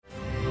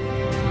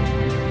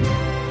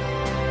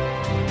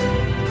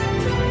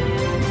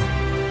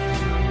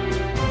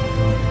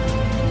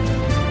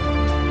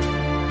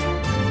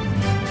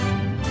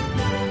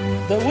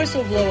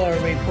Whistleblower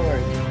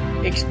Report,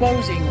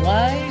 exposing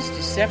lies,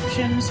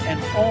 deceptions, and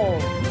all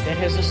that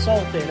has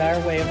assaulted our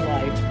way of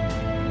life.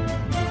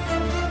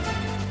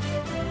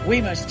 We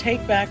must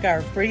take back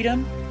our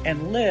freedom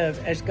and live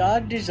as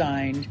God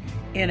designed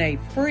in a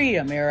free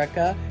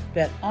America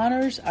that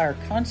honors our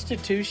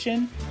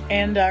Constitution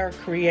and our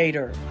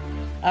Creator.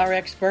 Our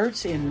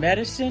experts in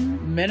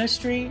medicine,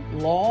 ministry,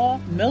 law,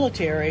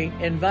 military,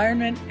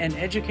 environment, and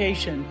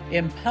education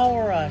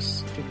empower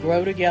us to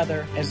grow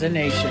together as a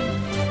nation.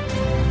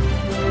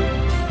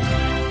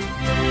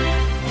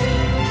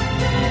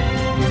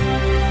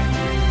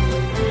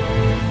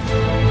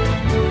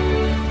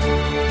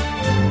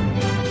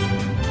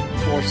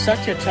 For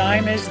such a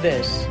time as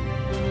this,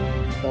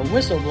 the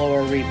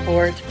Whistleblower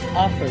Report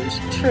offers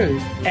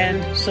truth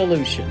and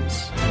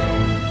solutions.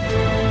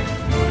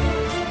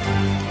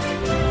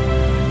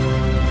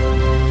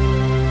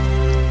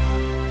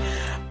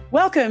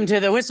 Welcome to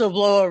the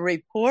Whistleblower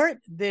Report.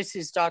 This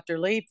is Dr.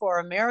 Lee for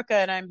America,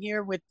 and I'm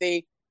here with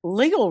the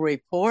Legal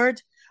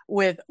Report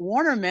with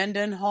Warner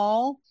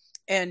Mendenhall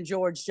and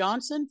George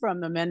Johnson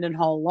from the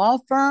Mendenhall Law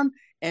Firm,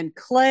 and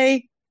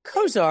Clay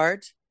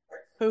Cozart,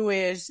 who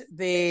is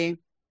the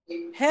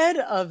head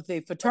of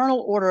the Fraternal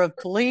Order of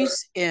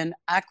Police in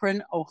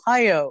Akron,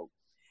 Ohio.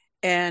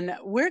 And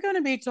we're going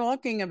to be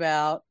talking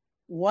about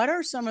what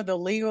are some of the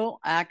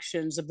legal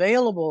actions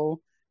available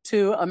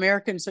to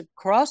Americans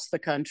across the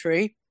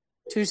country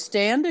to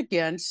stand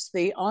against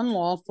the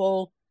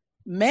unlawful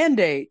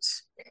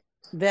mandates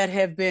that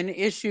have been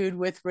issued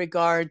with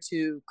regard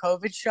to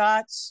COVID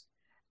shots,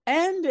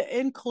 and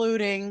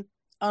including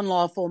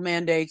unlawful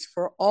mandates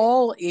for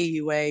all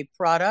EUA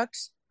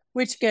products,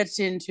 which gets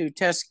into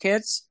test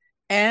kits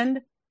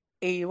and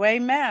EUA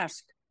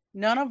masks,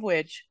 none of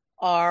which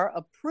are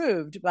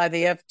approved by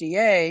the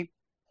FDA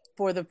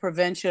for the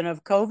prevention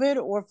of COVID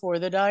or for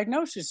the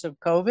diagnosis of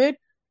COVID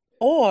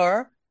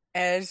or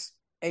as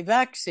a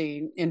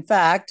vaccine. In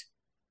fact,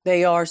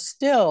 they are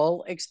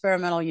still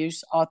experimental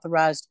use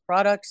authorized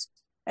products,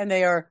 and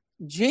they are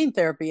gene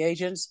therapy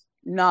agents,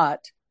 not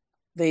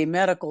the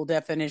medical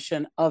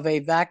definition of a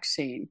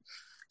vaccine.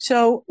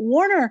 So,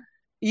 Warner,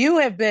 you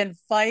have been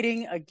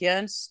fighting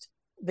against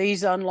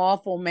these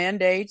unlawful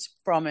mandates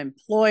from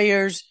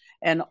employers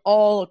and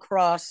all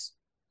across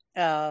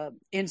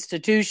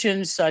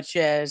institutions such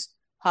as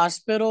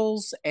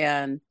hospitals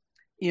and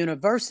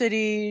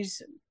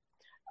universities,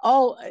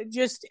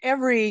 just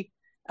every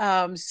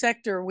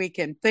sector we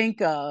can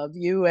think of.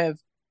 You have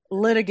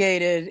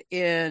litigated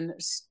in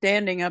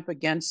standing up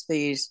against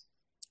these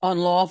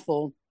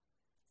unlawful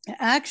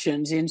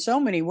actions in so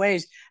many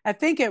ways. I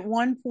think at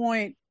one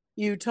point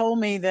you told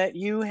me that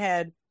you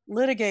had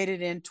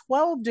litigated in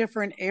 12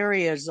 different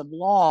areas of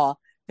law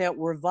that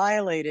were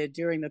violated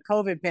during the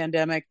COVID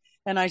pandemic,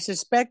 and I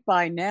suspect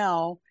by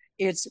now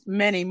it's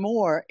many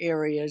more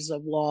areas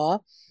of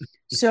law.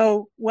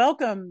 So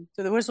welcome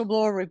to the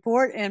Whistleblower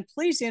Report, and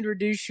please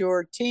introduce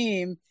your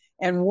team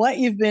and what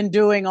you've been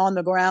doing on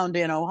the ground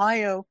in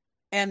Ohio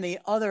and the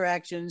other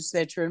actions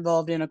that you're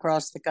involved in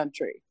across the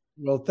country.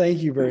 Well, thank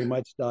you very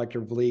much, Dr.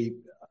 Vliet.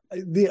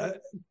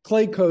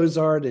 Clay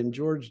Cozart and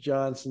George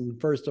Johnson,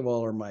 first of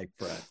all, are my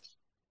friends.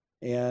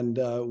 And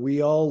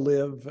we all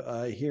live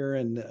here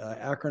in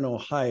Akron,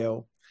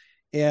 Ohio.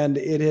 And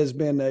it has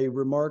been a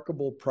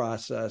remarkable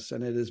process,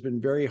 and it has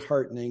been very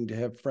heartening to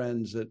have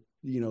friends that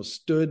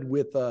stood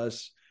with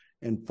us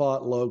and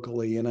fought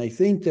locally. And I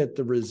think that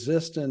the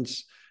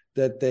resistance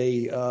that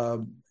they,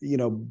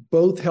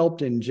 both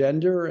helped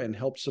engender and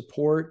helped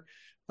support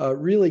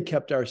really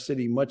kept our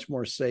city much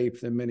more safe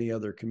than many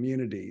other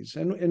communities.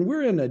 And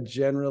we're in a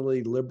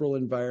generally liberal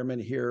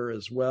environment here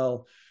as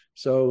well.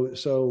 So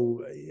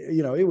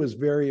it was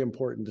very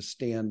important to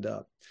stand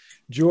up.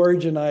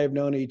 George and I have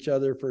known each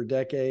other for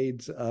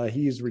decades.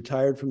 He's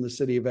retired from the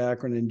city of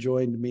Akron and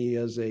joined me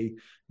as a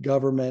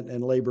government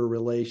and labor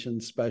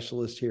relations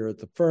specialist here at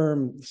the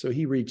firm. So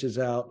he reaches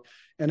out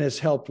and has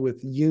helped with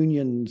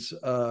unions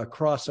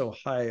across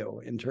Ohio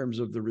in terms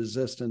of the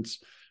resistance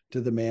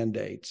to the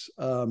mandates.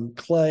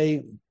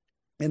 Clay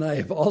and I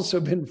have also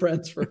been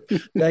friends for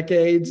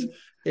decades.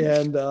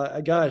 And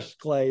gosh,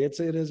 Clay, it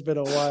has been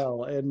a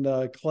while.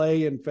 And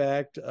Clay, in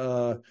fact,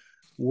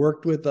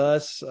 worked with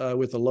us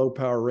with a low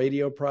power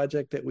radio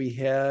project that we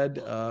had.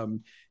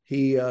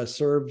 He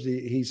serves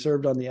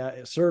on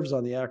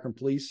the Akron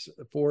Police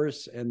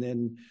Force, and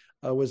then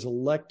was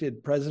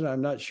elected president.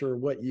 I'm not sure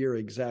what year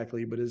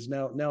exactly, but is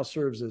now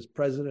serves as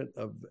president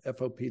of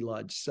FOP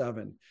Lodge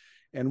 7.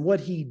 And what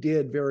he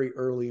did very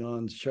early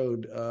on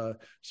showed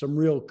some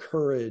real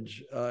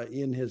courage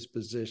in his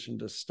position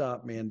to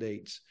stop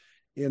mandates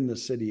in the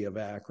city of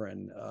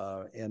Akron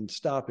and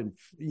stop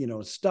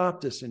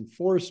this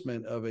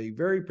enforcement of a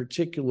very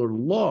particular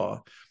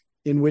law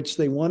in which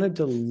they wanted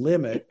to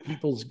limit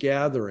people's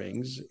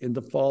gatherings in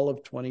the fall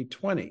of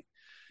 2020.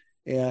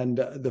 And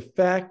the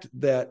fact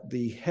that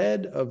the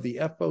head of the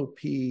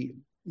FOP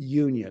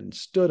union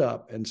stood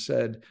up and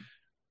said,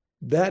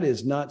 that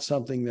is not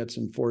something that's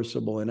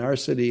enforceable in our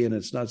city, and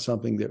it's not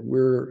something that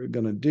we're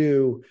going to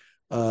do.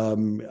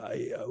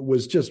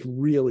 was just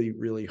really,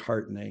 really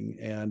heartening.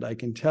 And I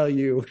can tell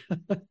you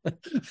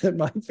that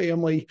my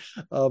family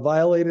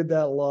violated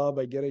that law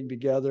by getting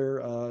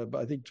together.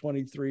 I think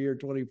 23 or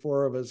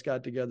 24 of us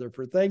got together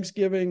for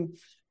Thanksgiving.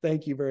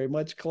 Thank you very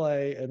much,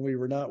 Clay. And we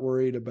were not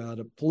worried about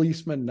a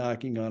policeman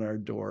knocking on our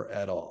door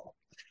at all.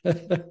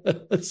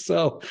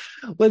 So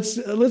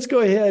let's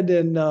go ahead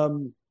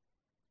and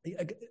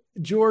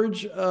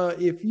George,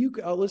 if you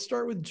let's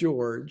start with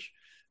George.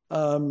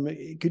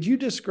 Could you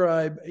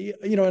describe,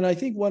 and I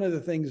think one of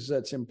the things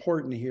that's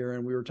important here,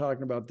 and we were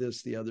talking about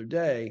this the other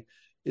day,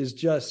 is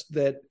just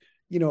that,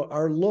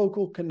 our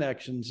local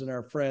connections and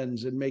our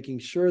friends, and making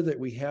sure that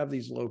we have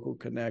these local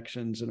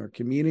connections and are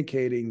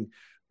communicating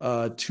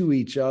to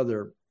each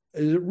other.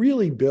 It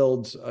really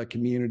builds a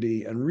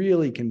community and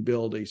really can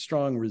build a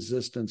strong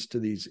resistance to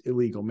these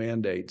illegal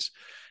mandates.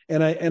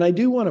 And I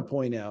do want to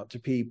point out to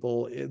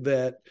people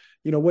that,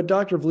 what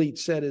Dr. Vliet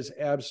said is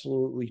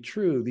absolutely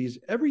true.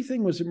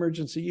 Everything was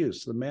emergency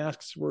use. The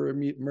masks were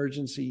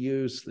emergency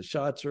use. The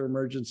shots are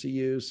emergency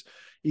use.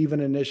 Even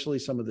initially,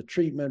 some of the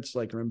treatments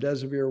like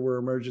remdesivir were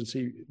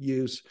emergency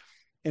use.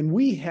 And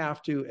we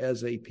have to,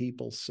 as a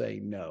people,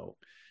 say no.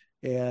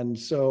 And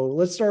so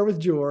let's start with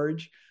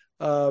George.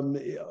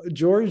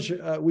 George,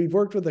 we've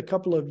worked with a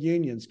couple of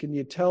unions. Can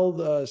you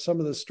tell some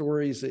of the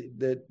stories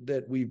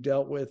that we've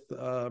dealt with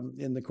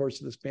in the course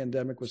of this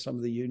pandemic with some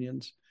of the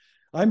unions?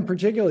 I'm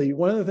particularly,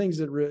 one of the things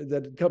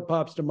that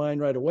pops to mind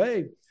right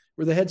away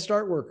were the Head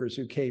Start workers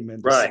who came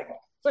in. Right.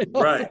 And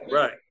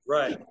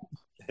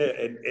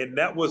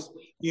that was,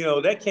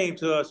 that came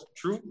to us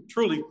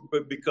truly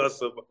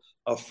because of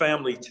a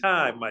family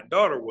tie. My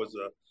daughter was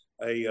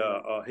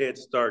a Head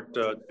Start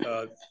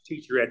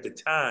teacher at the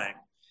time,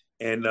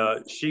 and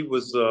she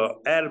was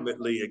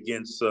adamantly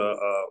against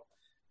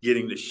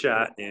getting the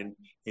shot. And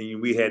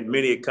we had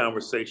many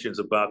conversations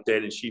about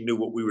that, and she knew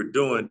what we were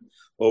doing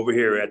over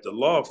here at the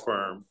law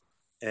firm.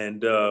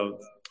 And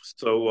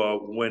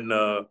so when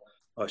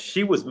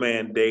she was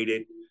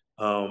mandated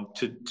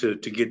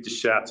to get the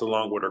shots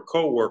along with her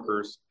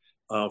coworkers,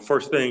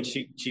 first thing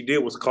she did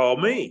was call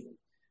me.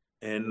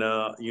 And,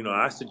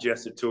 I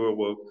suggested to her,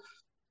 well,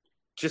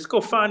 just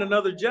go find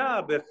another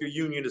job if your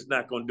union is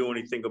not going to do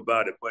anything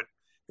about it. But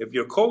if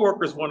your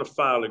coworkers want to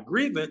file a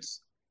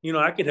grievance,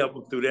 I can help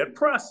them through that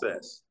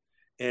process.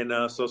 And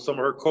so some of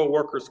her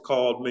coworkers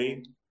called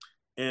me.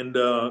 And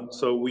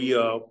so we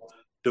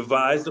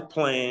devised a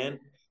plan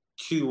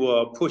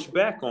to push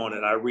back on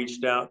it. I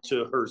reached out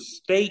to her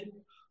state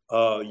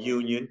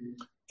union,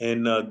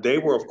 and they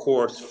were, of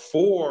course,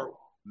 for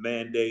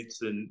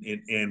mandates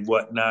and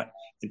whatnot,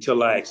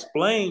 until I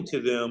explained to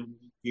them,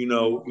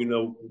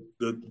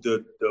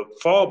 the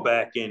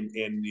fallback and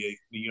the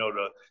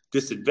the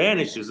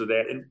disadvantages of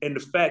that, and the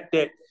fact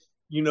that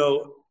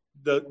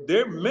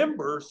their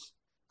members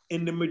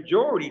in the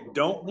majority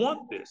don't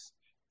want this,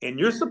 and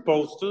you're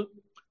supposed to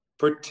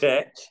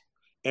protect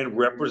and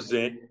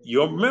represent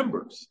your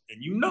members,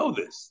 and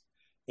this.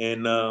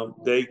 And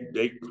they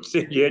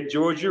said, "Yeah,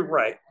 George, you're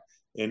right."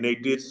 And they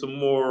did some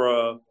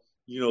more,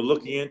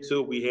 looking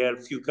into it. We had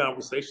a few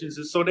conversations,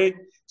 and so they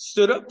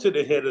stood up to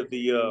the head of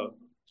the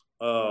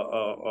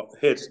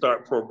Head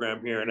Start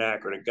program here in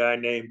Akron, a guy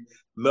named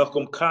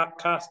Malcolm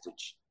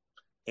Costich,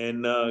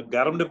 and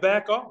got him to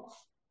back off.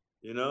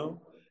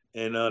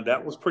 And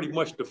that was pretty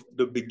much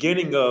the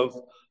beginning of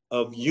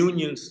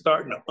unions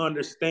starting to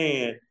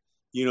understand.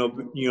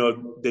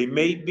 They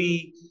may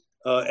be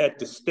at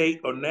the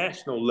state or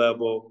national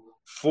level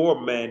for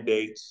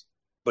mandates,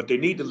 but they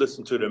need to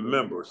listen to their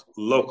members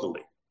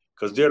locally,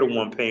 because they're the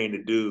one paying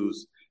the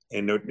dues,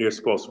 and they're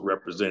supposed to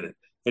represent it.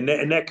 And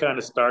that kind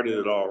of started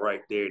it all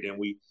right there. Then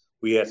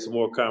we had some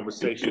more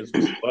conversations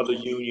with some other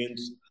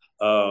unions.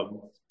 I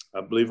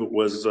believe it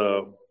was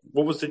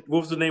what was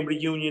the name of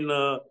the union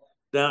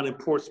down in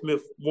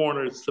Portsmouth?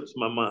 Warner, it slips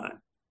my mind.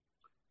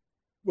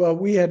 Well,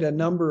 we had a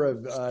number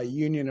of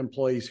union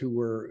employees who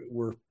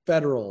were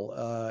federal,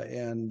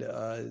 and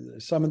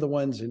some of the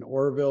ones in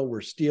Orville were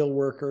steel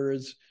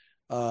workers.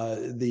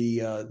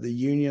 The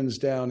unions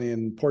down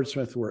in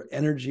Portsmouth were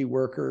energy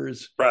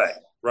workers.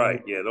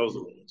 Right. Yeah, those are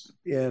the ones.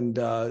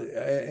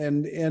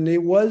 And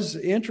it was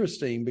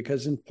interesting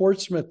because in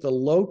Portsmouth, the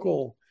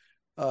local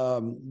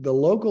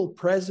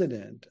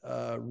president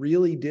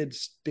really did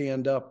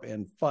stand up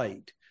and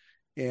fight.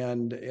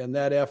 And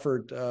that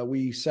effort,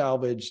 we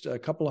salvaged a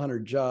couple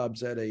hundred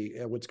jobs at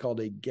what's called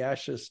a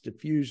gaseous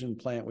diffusion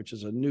plant, which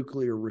is a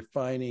nuclear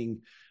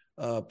refining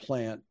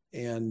plant.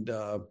 And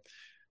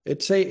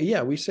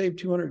we saved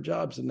 200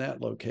 jobs in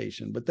that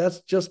location. But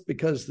that's just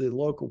because the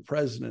local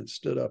president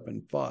stood up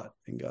and fought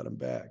and got them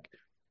back.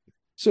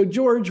 So,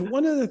 George,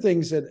 one of the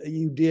things that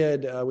you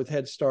did with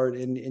Head Start,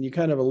 and you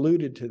kind of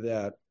alluded to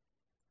that,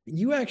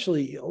 you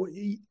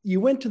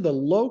went to the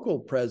local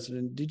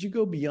president. Did you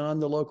go beyond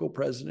the local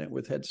president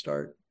with Head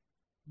Start?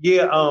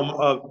 Yeah,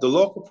 the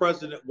local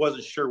president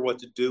wasn't sure what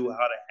to do, how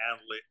to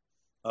handle it,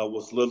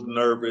 was a little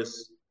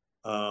nervous.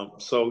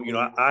 So,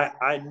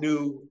 I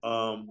knew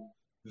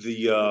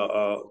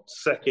the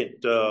second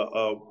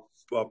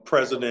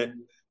president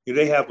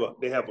They have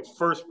a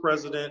first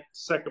president,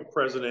 second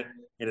president,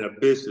 and a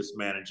business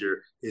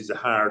manager is the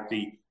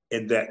hierarchy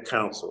in that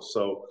council.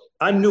 So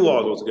I knew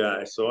all those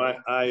guys. So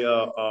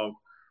I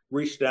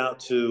reached out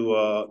to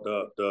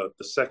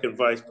the second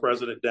vice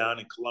president down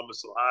in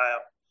Columbus,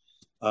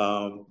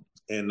 Ohio,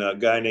 and a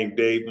guy named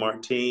Dave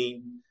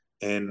Martine,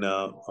 and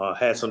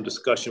had some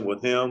discussion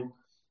with him.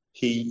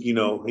 He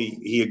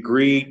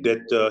agreed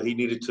that he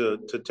needed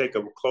to take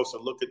a closer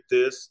look at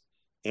this,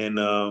 and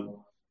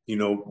you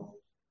know,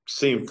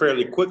 seen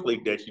fairly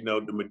quickly that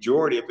the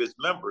majority of his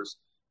members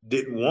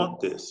didn't want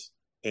this,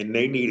 and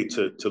they needed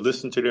to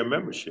listen to their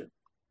membership.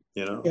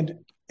 And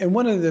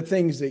one of the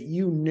things that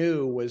you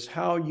knew was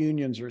how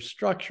unions are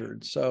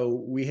structured.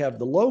 So we have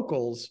the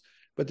locals,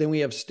 but then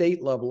we have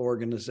state level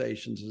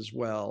organizations as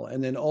well.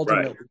 And then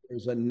ultimately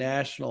there's a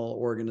national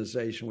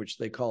organization, which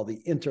they call the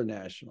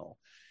international.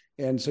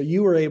 And so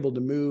you were able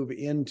to move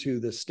into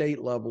the state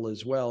level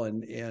as well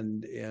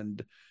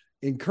and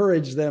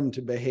encourage them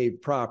to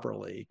behave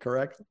properly,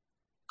 correct?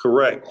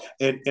 Correct.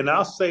 And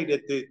I'll say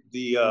that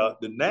the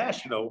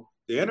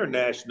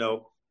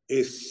international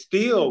is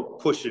still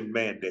pushing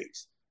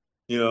mandates.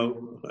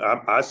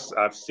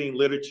 I've seen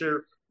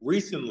literature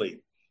recently,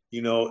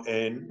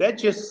 and that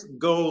just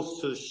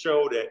goes to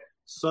show that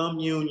some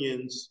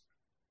unions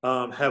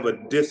have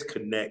a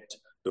disconnect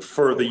the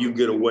further you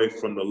get away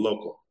from the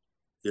local.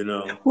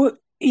 Well,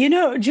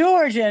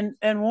 George and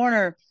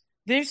Warner,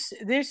 this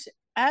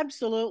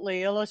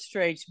absolutely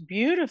illustrates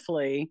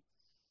beautifully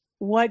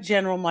what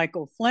General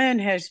Michael Flynn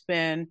has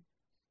been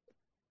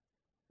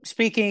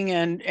speaking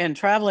and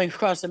traveling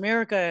across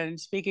America and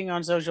speaking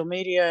on social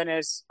media and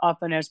as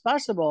often as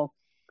possible,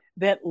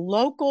 that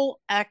local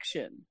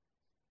action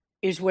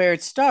is where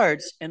it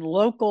starts, and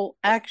local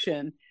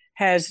action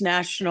has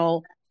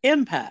national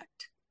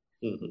impact.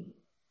 Mm-hmm.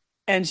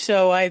 And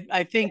so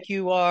I think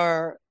you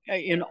are,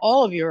 in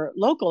all of your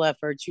local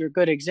efforts, you're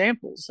good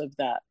examples of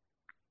that.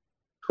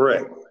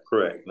 Correct.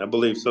 And I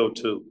believe so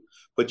too.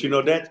 But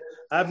that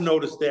I've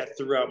noticed that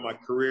throughout my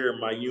career and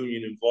my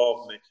union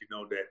involvement,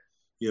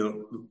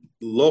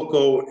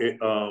 local,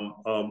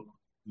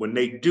 when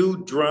they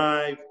do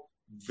drive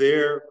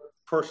their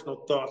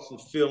personal thoughts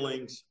and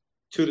feelings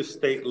to the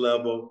state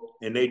level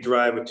and they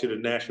drive it to the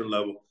national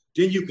level,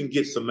 then you can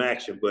get some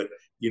action. But,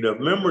 if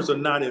members are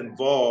not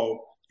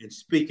involved in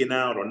speaking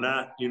out or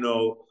not,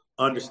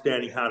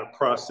 understanding how the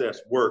process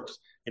works,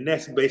 and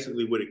that's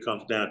basically what it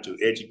comes down to,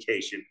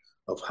 education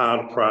of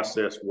how the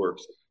process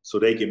works, so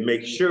they can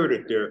make sure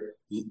that their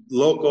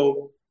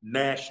local,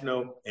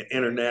 national, and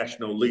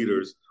international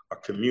leaders are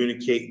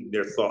communicating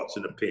their thoughts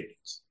and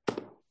opinions.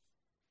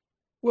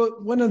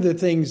 Well, one of the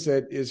things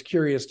that is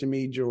curious to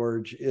me,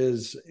 George,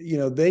 is,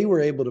 they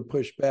were able to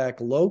push back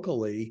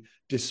locally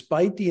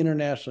despite the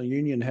international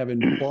union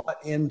having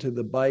bought into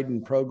the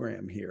Biden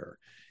program here.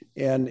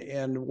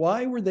 And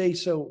why were they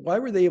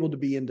able to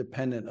be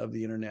independent of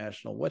the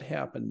international? What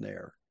happened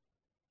there?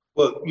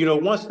 Well,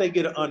 once they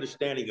get an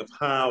understanding of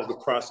how the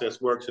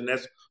process works, and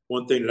that's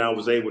one thing that I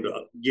was able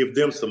to give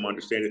them some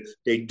understanding,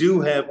 they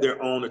do have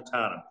their own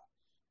autonomy.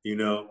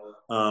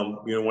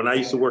 When I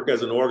used to work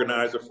as an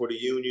organizer for the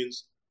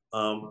unions,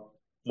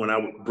 when I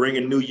would bring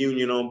a new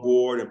union on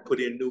board and put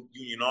in new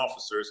union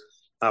officers,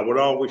 I would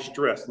always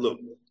stress, look,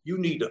 you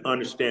need to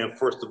understand,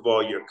 first of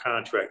all, your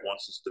contract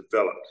once it's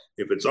developed.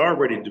 If it's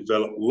already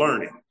developed,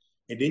 learn it.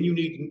 And then you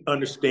need to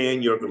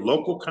understand your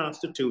local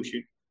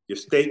constitution, your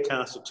state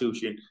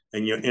constitution,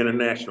 and your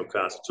international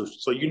constitution.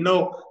 So you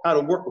know how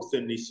to work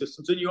within these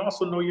systems, and you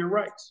also know your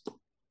rights.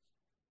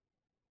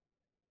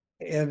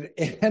 And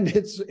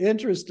it's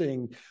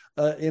interesting,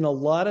 in a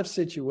lot of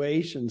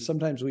situations,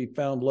 sometimes we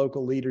found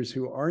local leaders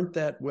who aren't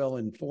that well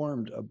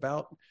informed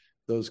about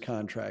those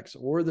contracts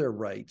or their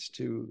rights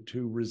to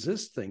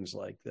resist things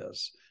like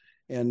this.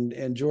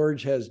 And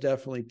George has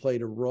definitely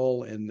played a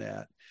role in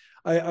that.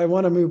 I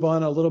want to move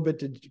on a little bit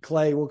to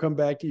Clay. We'll come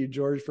back to you,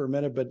 George, for a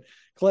minute. But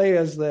Clay,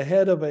 as the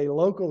head of a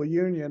local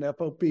union,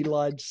 FOP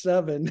Lodge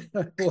 7,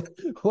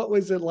 what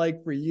was it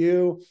like for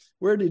you?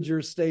 Where did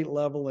your state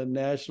level and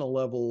national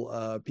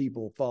level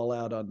people fall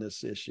out on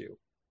this issue?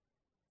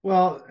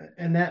 Well,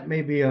 and that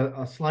may be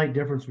a slight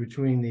difference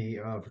between the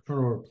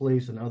Fraternal Order of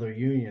Police and other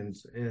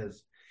unions,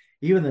 is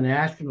even the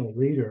national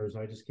leaders.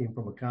 I just came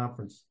from a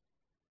conference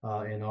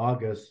in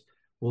August,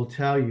 will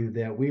tell you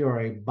that we are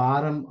a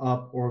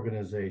bottom-up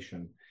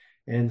organization.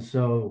 And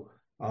so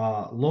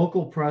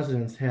local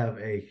presidents have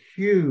a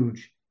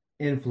huge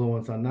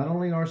influence on not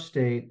only our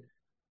state,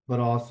 but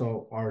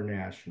also our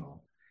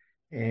national.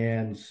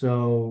 And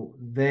so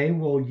they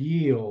will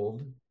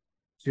yield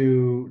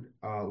to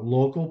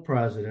local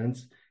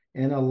presidents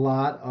in a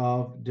lot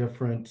of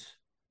different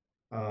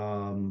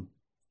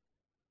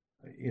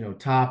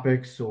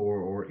topics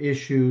or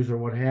issues or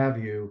what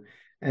have you,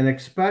 and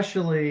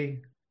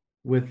especially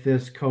with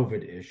this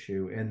COVID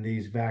issue and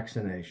these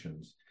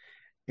vaccinations.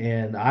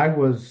 And I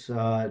was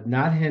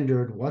not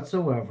hindered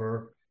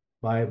whatsoever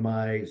by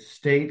my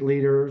state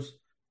leaders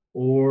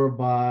or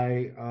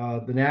by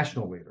the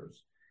national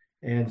leaders.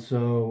 And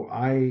so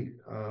I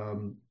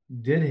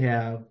did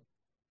have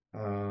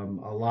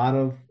a lot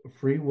of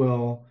free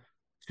will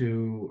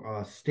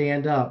to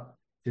stand up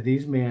to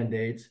these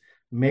mandates,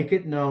 make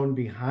it known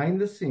behind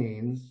the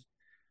scenes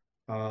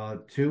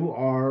to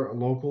our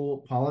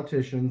local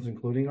politicians,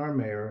 including our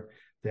mayor,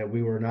 that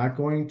we were not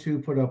going to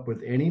put up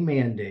with any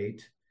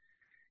mandate.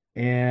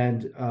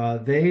 And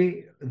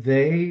they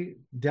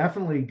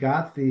definitely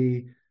got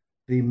the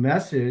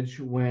message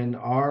when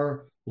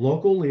our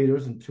local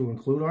leaders, and to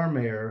include our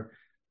mayor,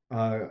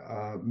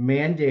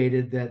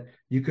 mandated that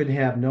you could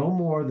have no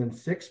more than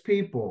 6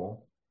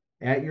 people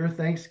at your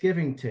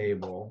Thanksgiving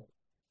table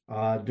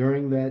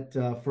during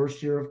that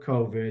first year of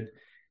COVID,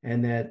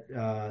 and that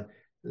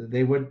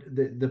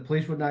the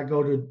police would not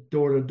go to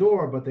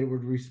door, but they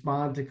would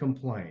respond to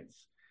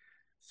complaints.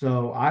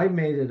 So I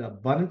made it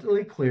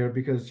abundantly clear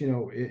because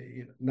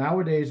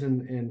nowadays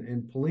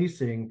in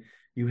policing,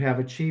 you have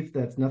a chief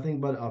that's nothing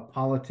but a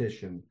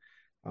politician,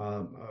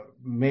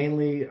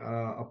 mainly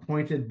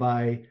appointed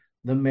by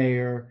the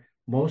mayor.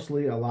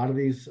 Mostly, a lot of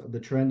the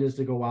trend is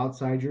to go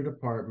outside your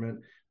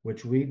department,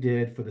 which we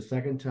did for the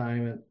second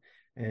time,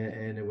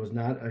 and it was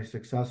not a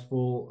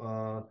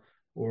successful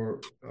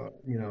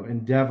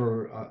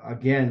endeavor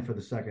again for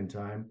the second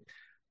time.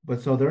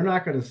 But so they're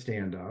not going to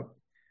stand up.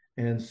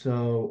 And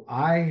so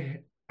I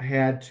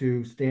had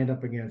to stand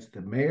up against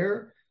the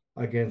mayor,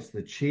 against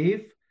the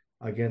chief,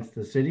 against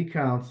the city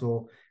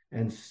council,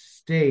 and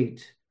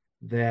state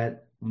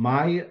that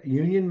my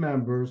union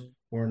members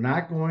were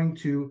not going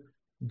to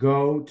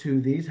go to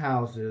these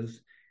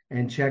houses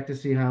and check to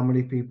see how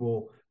many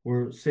people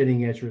were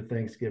sitting at your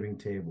Thanksgiving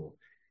table.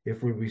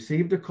 If we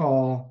received a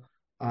call,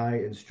 I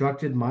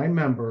instructed my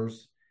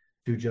members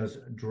to just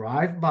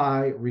drive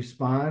by,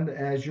 respond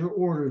as you're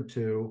ordered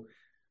to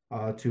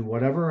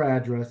whatever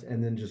address,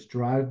 and then just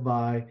drive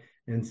by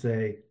and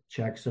say,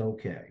 check's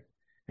okay.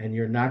 And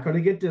you're not going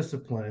to get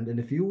disciplined. And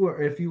if you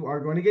are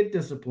going to get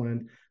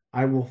disciplined,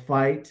 I will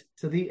fight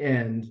to the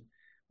end,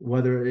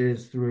 whether it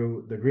is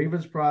through the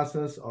grievance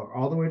process or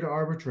all the way to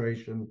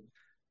arbitration,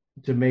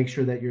 to make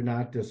sure that you're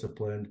not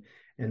disciplined.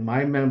 And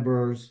my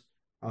members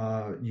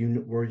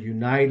were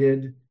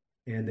united,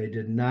 and they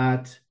did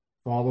not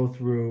follow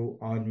through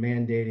on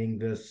mandating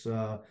this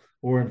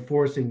or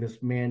enforcing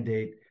this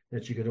mandate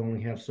that you could only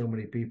have so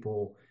many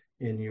people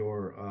in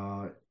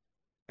your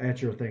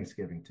at your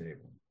Thanksgiving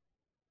table.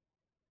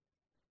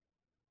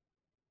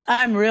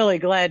 I'm really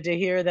glad to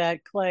hear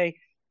that, Clay,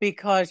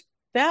 because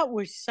that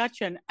was such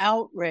an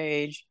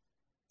outrage,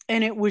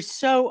 and it was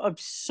so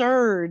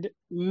absurd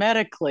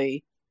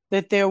medically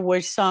that there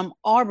was some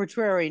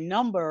arbitrary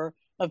number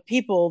of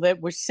people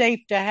that was safe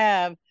to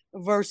have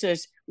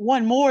versus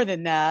one more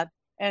than that,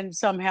 and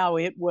somehow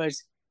it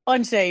was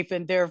unsafe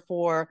and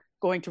therefore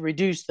going to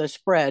reduce the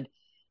spread.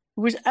 It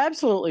was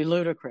absolutely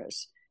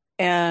ludicrous.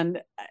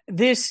 And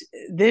this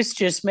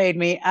just made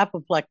me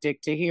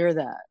apoplectic to hear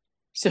that.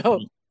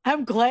 So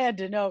I'm glad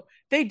to know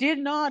they did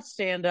not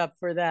stand up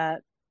for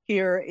that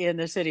here in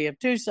the city of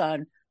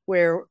Tucson,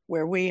 where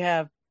we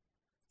have,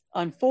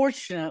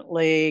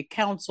 unfortunately,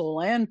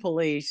 council and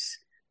police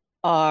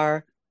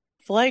are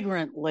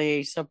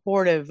flagrantly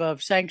supportive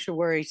of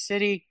sanctuary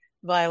city,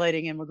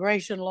 violating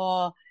immigration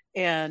law,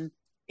 and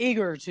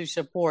eager to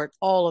support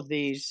all of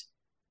these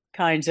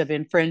kinds of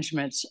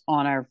infringements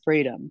on our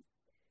freedom.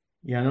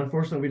 Yeah, and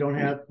unfortunately, we don't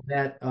have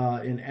that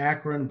in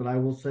Akron. But I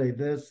will say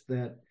this: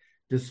 that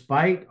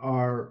despite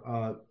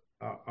our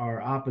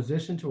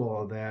opposition to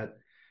all of that,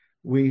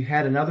 we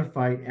had another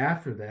fight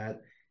after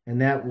that,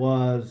 and that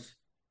was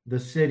the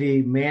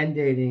city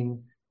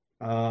mandating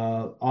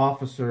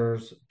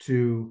officers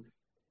to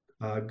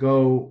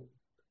go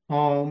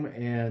home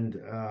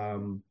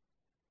and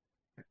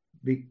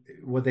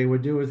what they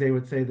would do is they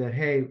would say that,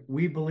 hey,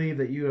 we believe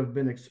that you have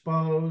been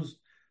exposed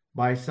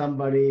by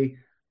somebody,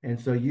 and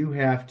so you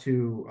have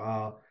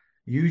to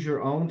use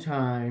your own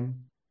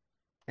time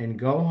and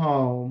go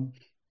home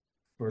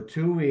for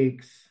 2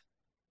 weeks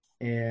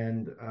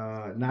and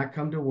not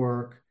come to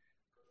work.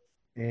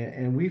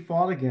 And we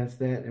fought against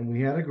that, and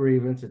we had a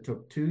grievance. It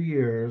took 2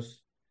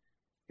 years,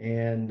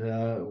 and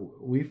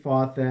we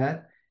fought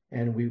that,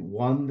 and we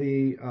won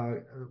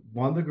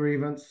the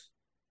grievance,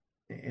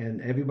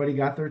 and everybody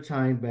got their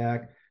time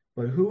back.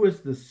 But who is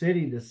the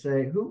city to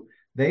say who?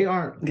 They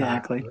aren't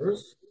Exactly.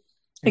 doctors.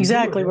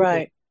 Exactly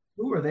right.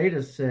 Who are they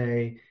to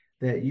say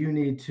that you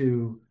need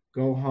to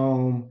go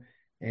home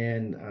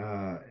and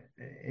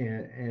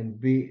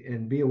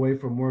be away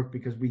from work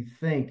because we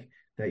think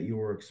that you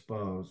were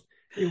exposed?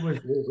 It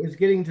was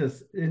getting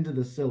into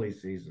the silly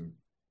season.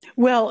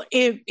 Well,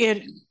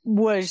 it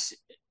was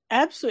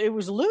absolutely, it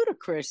was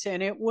ludicrous,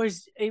 and it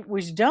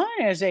was done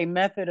as a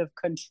method of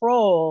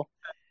control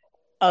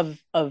of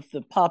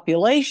the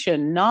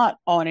population, not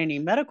on any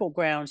medical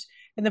grounds.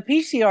 And the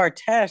PCR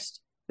test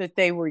that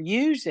they were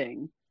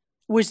using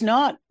was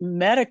not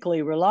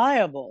medically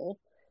reliable.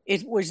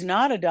 It was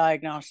not a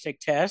diagnostic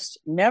test,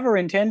 never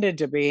intended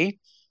to be,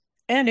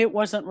 and it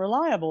wasn't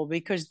reliable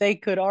because they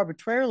could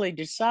arbitrarily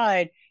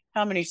decide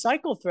how many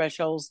cycle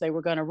thresholds they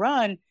were going to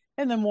run.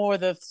 And the more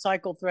the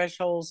cycle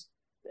thresholds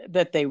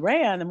that they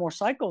ran, the more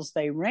cycles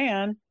they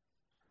ran,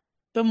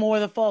 the more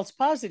the false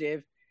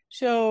positive.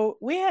 So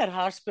we had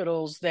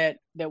hospitals that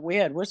we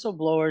had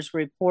whistleblowers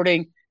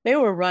reporting they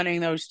were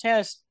running those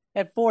tests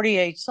at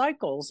 48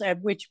 cycles,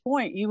 at which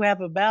point you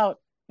have about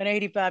an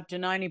 85 to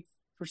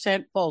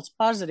 90% false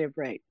positive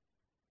rate.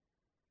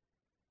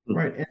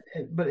 Right.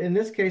 But in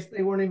this case,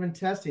 they weren't even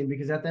testing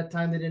because at that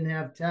time they didn't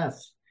have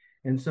tests.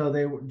 And so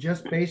they were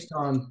just based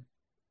on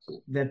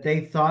that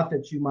they thought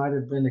that you might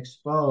have been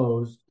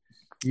exposed,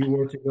 It's you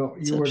were to go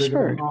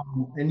absurd.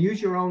 home and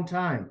use your own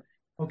time.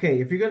 Okay,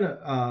 if you're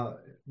gonna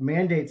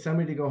mandate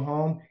somebody to go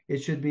home, it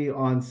should be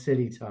on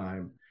city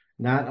time,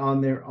 not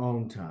on their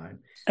own time.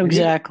 And even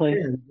Exactly.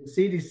 then, the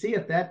CDC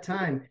at that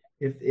time,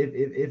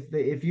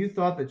 if you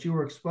thought that you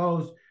were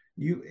exposed,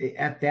 you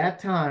at that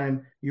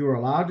time you were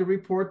allowed to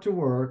report to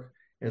work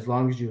as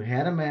long as you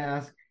had a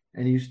mask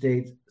and you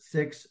stayed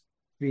 6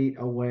 feet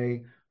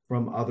away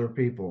from other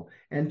people.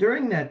 And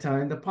during that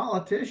time, the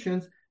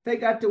politicians, they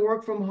got to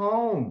work from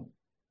home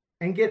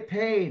and get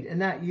paid and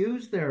not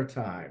use their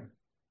time.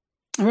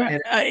 Right.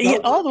 And Yeah,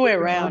 so all the way unfair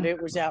to my around, it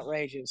was members.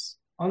 outrageous.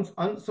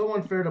 So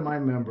unfair to my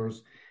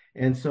members.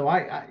 And so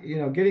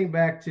getting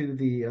back to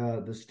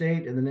the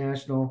state and the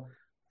national,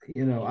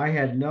 I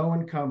had no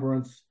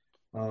encumbrance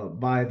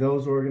by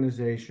those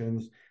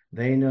organizations.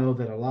 They know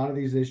that a lot of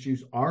these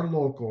issues are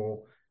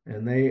local,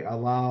 and they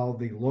allow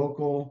the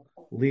local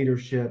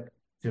leadership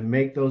to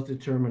make those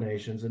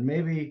determinations. And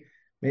maybe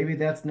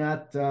that's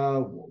not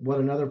what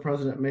another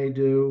president may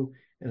do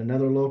in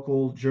another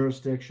local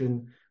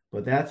jurisdiction,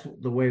 but that's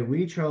the way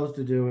we chose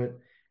to do it.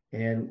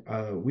 And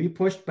we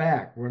pushed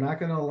back. We're not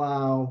going to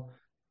allow,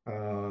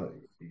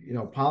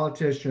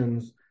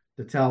 politicians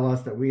to tell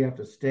us that we have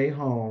to stay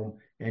home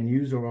and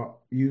use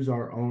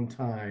our own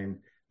time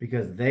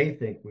because they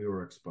think we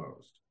were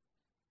exposed.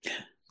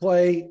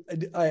 Clay,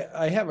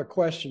 I have a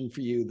question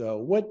for you though.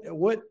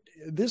 What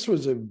this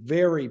was a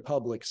very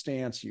public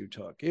stance you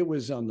took. It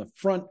was on the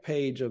front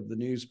page of the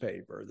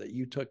newspaper that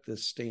you took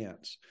this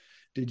stance.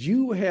 Did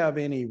you have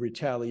any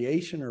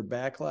retaliation or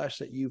backlash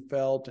that you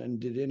felt, and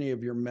did any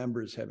of your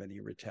members have any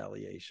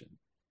retaliation?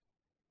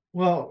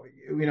 Well,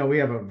 we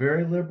have a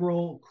very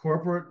liberal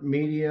corporate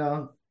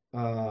media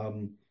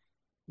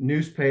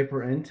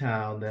newspaper in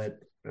town that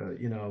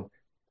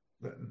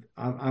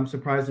I'm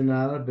surprised they're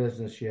not out of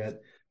business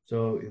yet.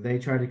 So they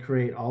try to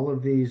create all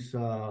of these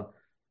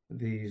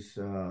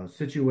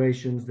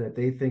situations that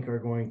they think are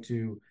going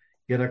to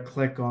get a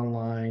click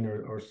online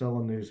or sell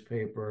a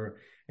newspaper.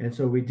 And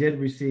so we did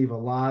receive a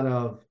lot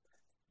of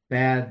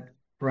bad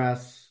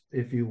press,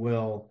 if you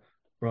will,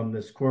 from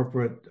this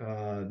corporate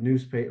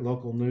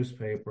local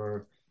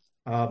newspaper.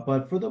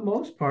 But for the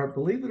most part,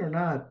 believe it or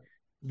not,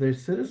 the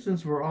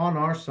citizens were on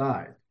our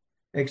side,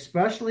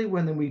 especially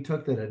when we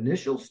took that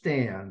initial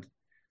stand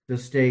to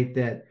state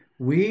that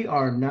we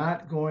are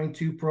not going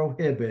to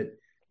prohibit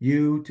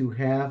you to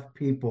have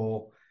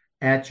people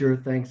at your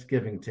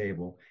Thanksgiving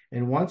table.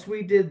 And once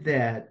we did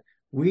that,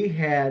 we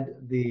had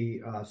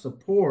the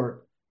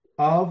support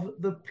of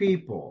the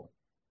people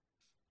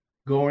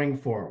going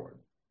forward,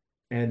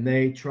 and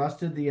they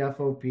trusted the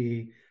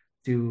FOP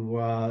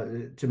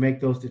to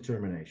make those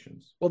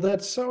determinations. Well,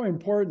 that's so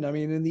important. I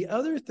mean, and the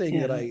other thing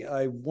that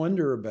I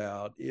wonder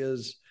about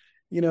is,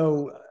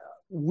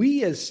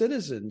 we as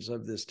citizens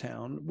of this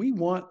town, we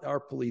want our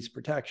police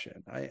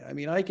protection. I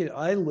mean,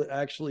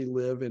 actually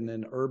live in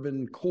an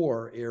urban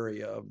core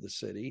area of the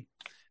city,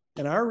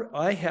 and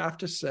I have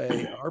to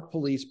say our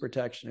police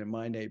protection in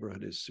my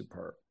neighborhood is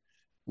superb.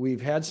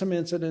 We've had some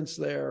incidents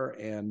there,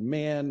 and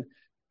man,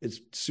 it's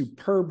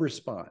superb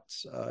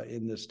response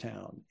in this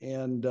town.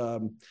 And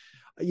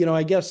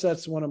I guess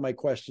that's one of my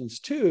questions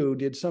too.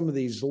 Did some of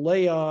these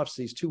layoffs,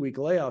 these 2-week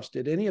layoffs,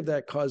 did any of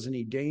that cause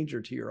any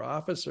danger to your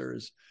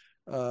officers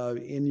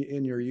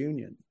in your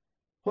union?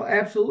 Well,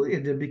 absolutely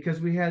it did,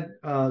 because we had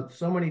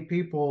so many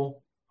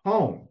people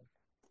home.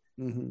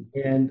 Mm-hmm.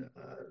 And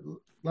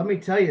let me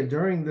tell you,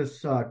 during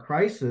this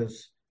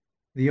crisis,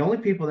 the only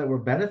people that were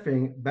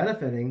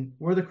benefiting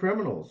were the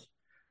criminals.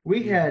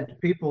 We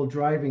had people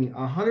driving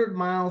 100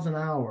 miles an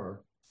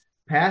hour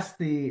past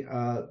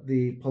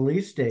the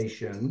police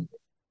station,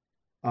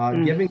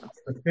 giving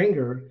us the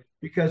finger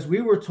because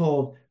we were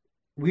told,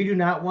 we do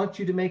not want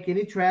you to make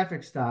any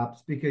traffic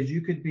stops because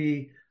you could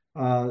be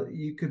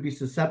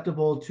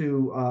susceptible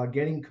to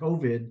getting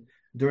COVID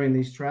during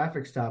these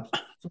traffic stops.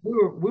 So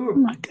we were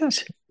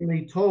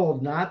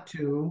told not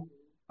to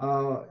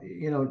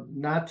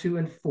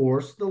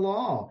enforce the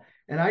law.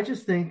 And I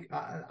just think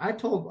I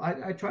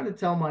try to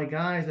tell my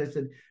guys, I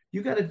said,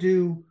 you got to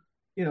do,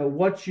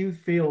 what you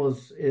feel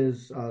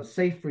is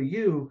safe for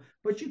you,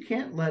 but you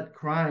can't let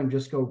crime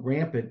just go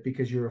rampant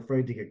because you're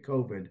afraid to get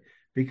COVID,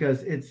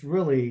 because it's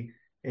really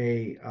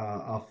a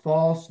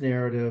false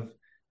narrative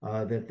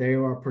that they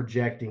are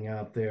projecting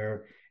out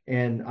there.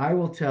 And I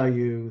will tell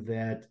you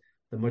that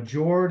the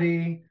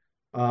majority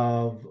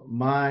of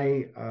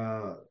my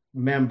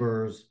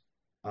members,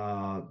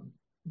 now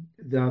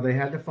they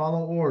had to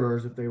follow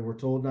orders if they were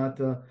told not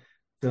to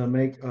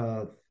make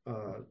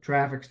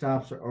traffic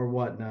stops or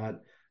whatnot.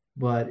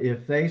 But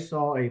if they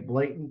saw a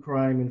blatant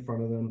crime in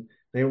front of them,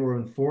 They were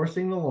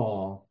enforcing the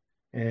law,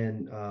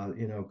 and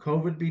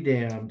COVID be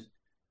damned.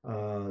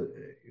 Uh,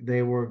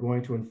 they were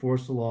going to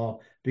enforce the law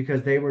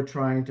because they were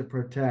trying to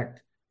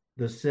protect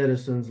the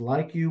citizens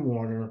like you,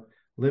 Warner,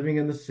 living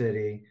in the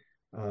city.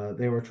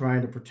 They were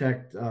trying to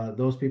protect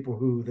those people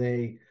who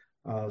they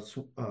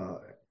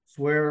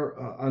swear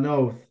an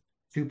oath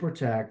to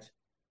protect,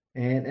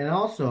 and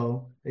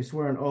also they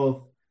swear an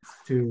oath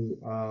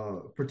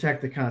to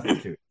protect the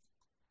Constitution.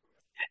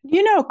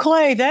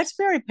 Clay, that's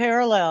very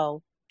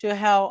parallel to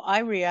how I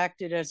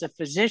reacted as a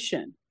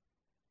physician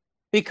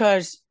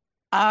because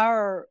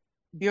our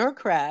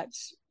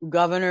bureaucrats,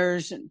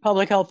 governors, and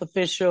public health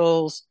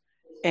officials,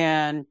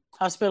 and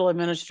hospital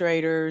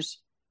administrators,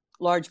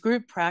 large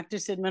group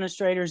practice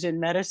administrators in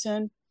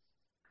medicine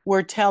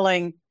were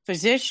telling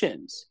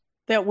physicians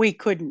that we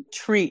couldn't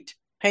treat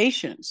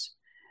patients.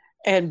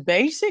 And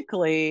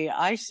basically,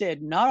 I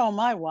said, not on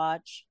my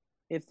watch.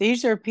 If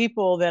these are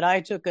people that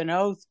I took an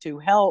oath to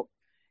help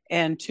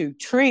and to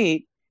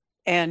treat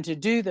and to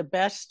do the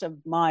best of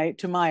my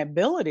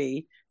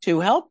ability to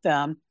help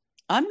them,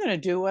 I'm going to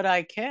do what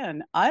I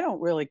can. I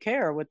don't really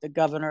care what the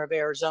governor of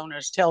Arizona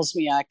tells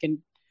me I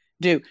can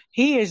do.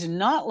 He is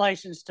not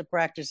licensed to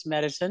practice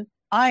medicine.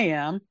 I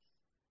am.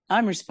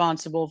 I'm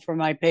responsible for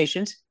my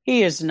patients.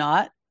 He is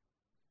not.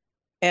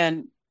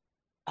 And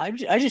I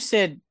just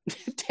said,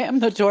 damn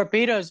the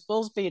torpedoes,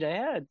 full speed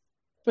ahead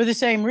for the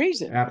same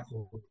reason.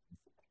 Absolutely.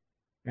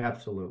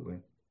 Absolutely.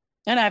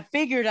 And I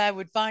figured I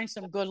would find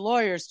some good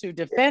lawyers to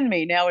defend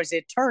me. Now, as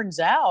it turns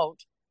out,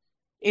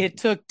 it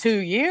took 2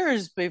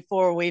 years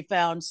before we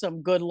found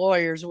some good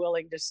lawyers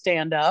willing to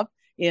stand up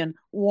in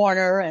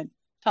Warner and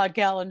Todd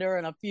Callender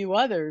and a few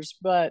others.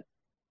 But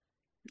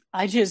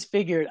I just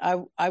figured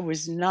I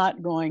was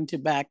not going to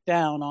back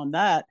down on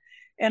that.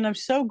 And I'm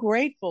so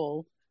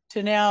grateful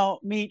to now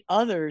meet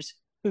others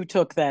who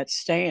took that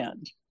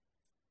stand.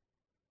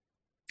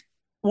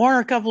 Warner,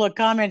 a couple of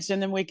comments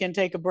and then we can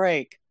take a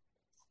break.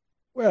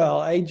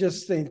 Well, I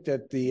just think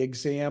that the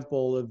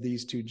example of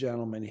these two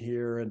gentlemen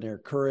here and their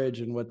courage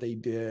and what they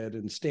did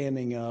and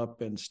standing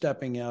up and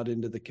stepping out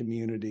into the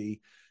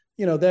community,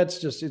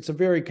 it's a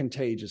very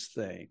contagious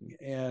thing.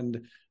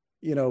 And,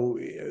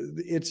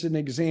 it's an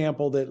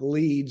example that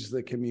leads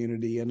the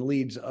community and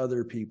leads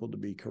other people to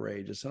be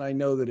courageous. And I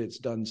know that it's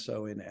done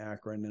so in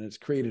Akron, and it's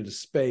created a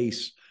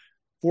space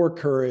for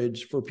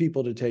courage for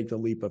people to take the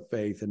leap of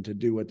faith and to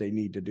do what they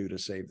need to do to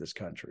save this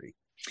country.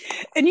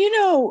 And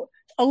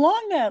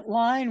along that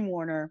line,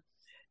 Warner,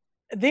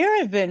 there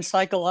have been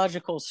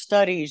psychological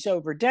studies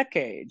over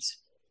decades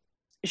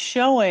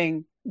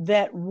showing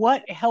that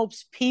what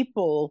helps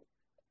people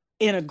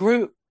in a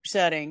group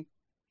setting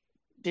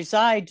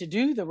decide to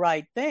do the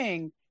right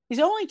thing is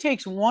it only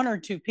takes one or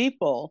two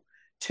people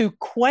to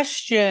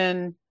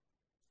question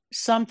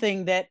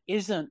something that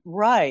isn't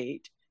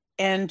right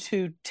and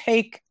to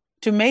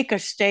make a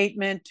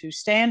statement, to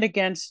stand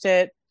against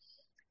it,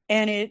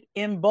 and it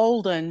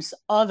emboldens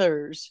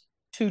others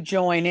to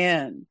join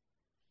in.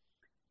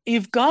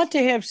 You've got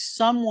to have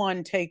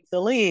someone take the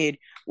lead,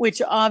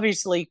 which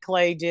obviously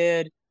Clay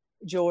did,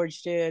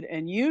 George did,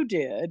 and you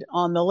did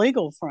on the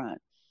legal front.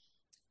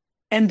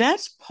 And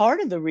that's part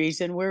of the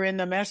reason we're in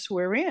the mess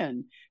we're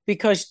in,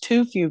 because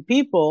too few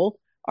people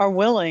are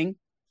willing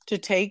to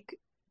take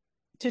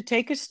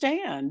a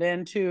stand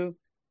and to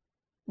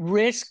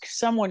risk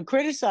someone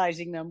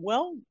criticizing them.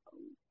 Well,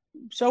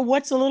 so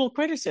what's a little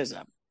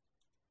criticism?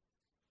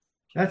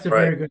 That's a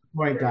very good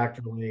point,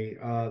 Dr. Lee.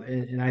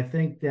 And I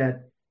think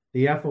that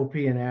the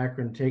FOP in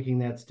Akron taking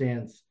that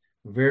stance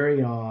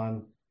very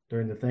on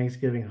during the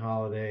Thanksgiving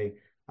holiday,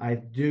 I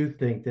do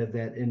think that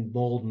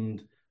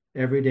emboldened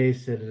everyday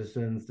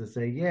citizens to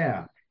say,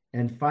 yeah.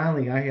 And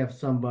finally, I have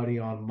somebody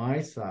on my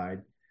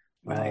side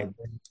that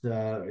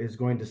is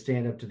going to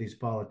stand up to these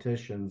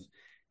politicians.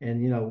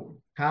 And,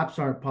 cops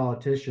aren't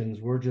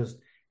politicians. We're just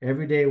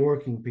everyday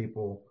working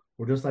people.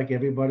 We're just like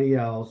everybody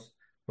else,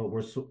 but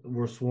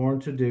we're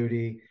sworn to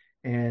duty.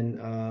 And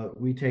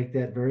we take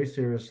that very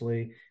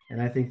seriously.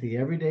 And I think the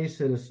everyday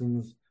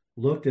citizens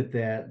looked at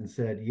that and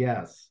said,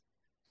 yes,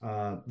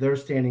 they're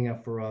standing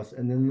up for us.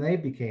 And then they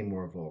became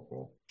more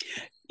vocal.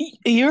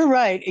 You're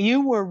right.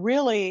 You were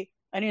really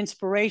an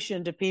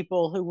inspiration to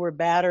people who were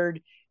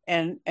battered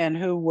and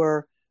who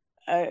were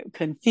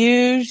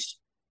confused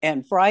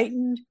and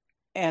frightened,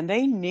 and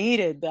they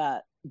needed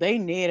that. They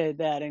needed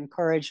that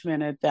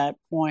encouragement at that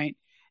point.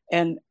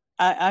 And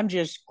I'm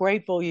just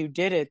grateful you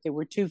did it. There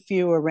were too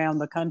few around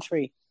the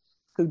country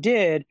who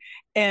did.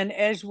 And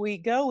as we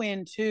go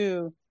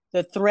into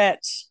the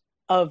threats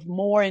of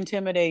more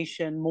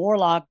intimidation, more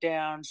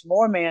lockdowns,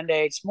 more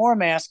mandates, more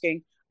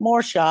masking,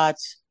 more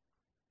shots,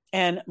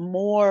 and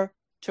more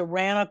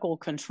tyrannical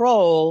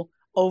control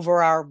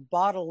over our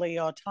bodily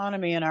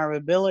autonomy and our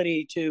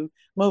ability to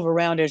move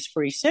around as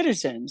free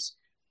citizens,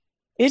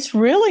 it's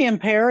really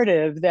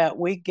imperative that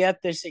we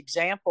get this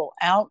example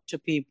out to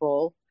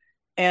people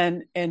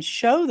and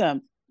show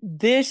them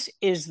this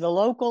is the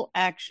local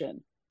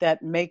action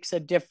that makes a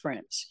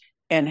difference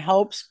and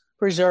helps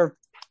preserve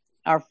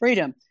our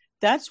freedom.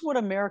 That's what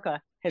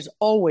America has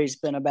always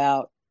been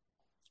about.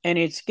 And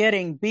it's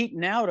getting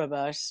beaten out of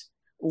us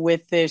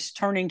with this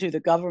turning to the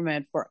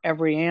government for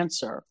every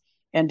answer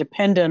and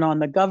dependent on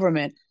the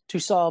government to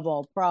solve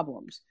all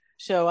problems.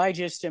 So I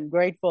just am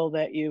grateful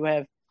that you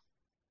have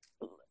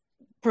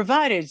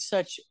provided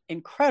such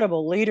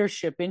incredible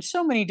leadership in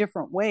so many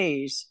different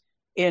ways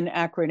in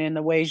Akron in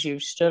the ways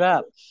you've stood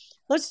up.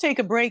 Let's take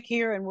a break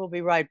here and we'll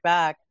be right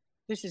back.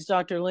 This is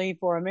Dr. Lee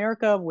for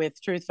America with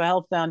Truth for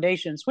Health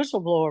Foundation's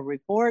Whistleblower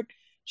Report.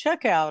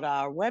 Check out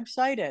our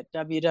website at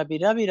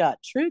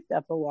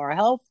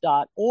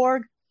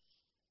www.truthforhealth.org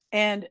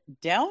and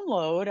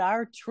download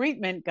our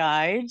treatment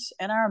guides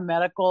and our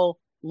medical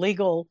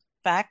legal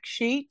fact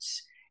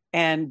sheets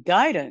and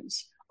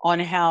guidance on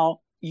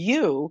how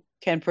you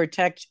can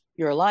protect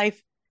your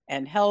life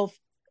and health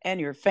and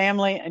your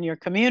family and your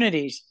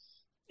communities.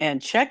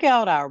 And check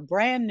out our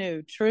brand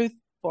new Truth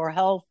for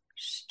Health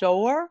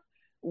store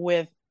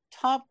with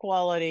top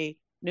quality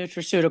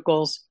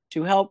nutraceuticals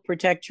to help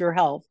protect your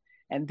health.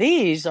 And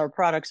these are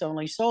products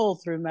only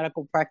sold through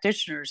medical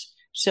practitioners.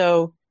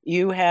 So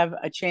you have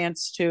a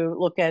chance to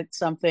look at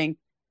something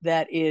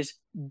that is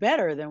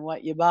better than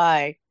what you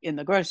buy in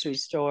the grocery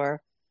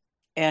store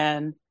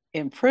and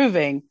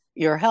improving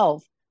your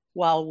health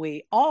while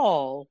we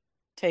all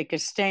take a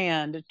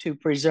stand to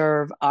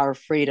preserve our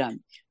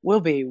freedom.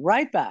 We'll be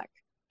right back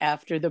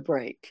after the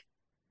break.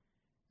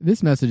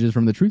 This message is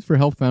from the Truth for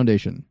Health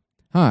Foundation.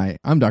 Hi,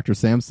 I'm Dr.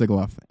 Sam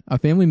Sigloff, a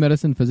family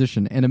medicine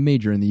physician and a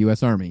major in the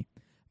U.S. Army.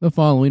 The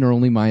following are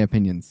only my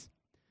opinions.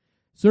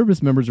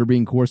 Service members are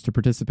being coerced to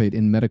participate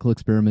in medical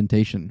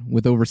experimentation,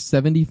 with over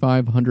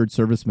 7,500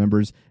 service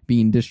members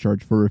being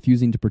discharged for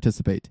refusing to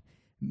participate,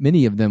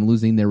 many of them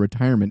losing their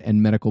retirement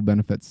and medical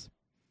benefits.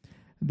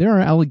 There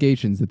are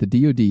allegations that the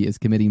DoD is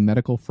committing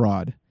medical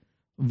fraud,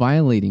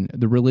 violating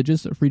the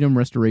Religious Freedom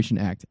Restoration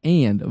Act,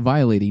 and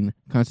violating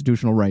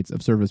constitutional rights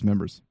of service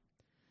members.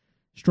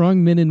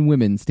 Strong men and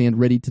women stand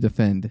ready to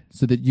defend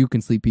so that you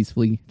can sleep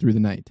peacefully through the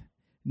night.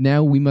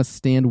 Now we must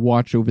stand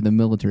watch over the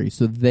military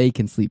so they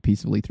can sleep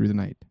peacefully through the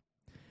night.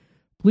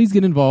 Please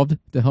get involved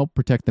to help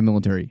protect the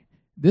military.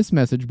 This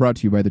message brought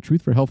to you by the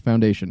Truth for Health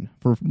Foundation.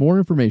 For more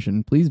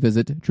information, please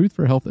visit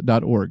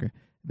truthforhealth.org.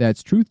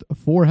 That's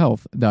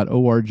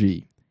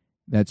truthforhealth.org.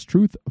 That's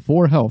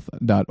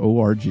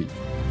truthforhealth.org.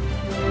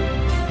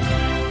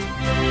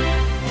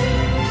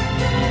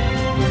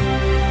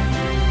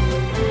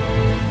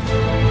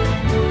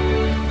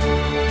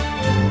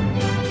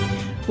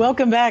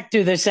 Welcome back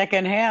to the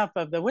second half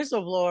of the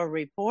Whistleblower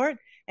Report.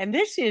 And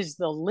this is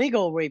the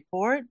legal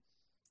report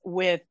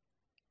with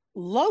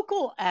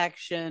local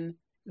action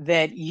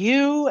that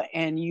you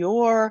and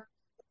your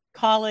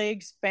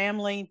colleagues,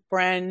 family,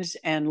 friends,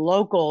 and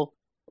local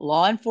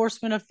law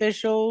enforcement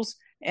officials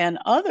and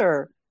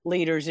other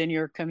leaders in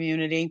your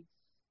community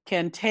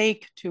can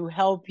take to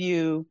help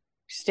you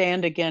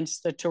stand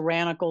against the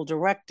tyrannical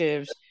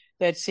directives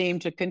that seem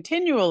to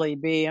continually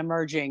be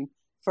emerging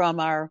from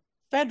our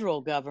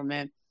federal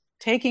government.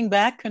 Taking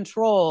back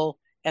control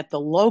at the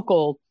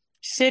local,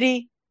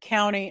 city,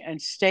 county,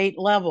 and state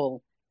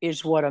level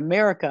is what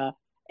America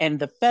and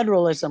the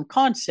federalism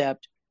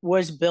concept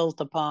was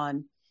built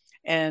upon.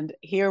 And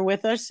here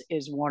with us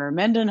is Warner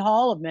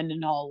Mendenhall of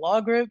Mendenhall Law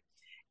Group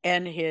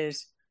and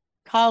his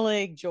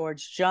colleague,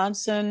 George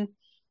Johnson,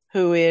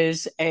 who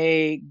is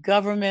a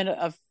government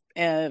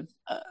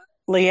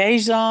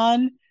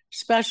liaison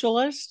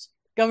specialist,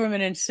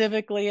 government and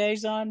civic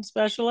liaison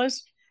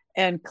specialist,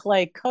 and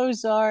Clay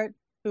Cozart,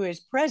 who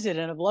is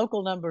president of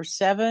Local Number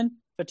 7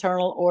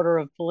 Fraternal Order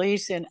of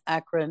Police in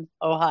Akron,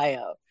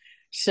 Ohio.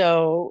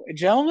 So,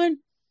 gentlemen,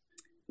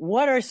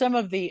 what are some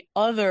of the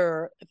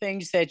other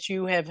things that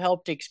you have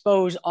helped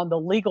expose on the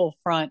legal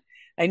front?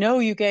 I know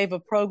you gave a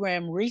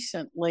program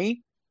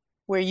recently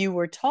where you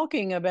were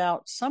talking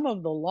about some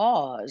of the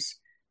laws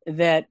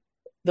that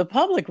the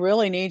public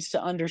really needs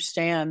to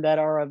understand that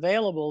are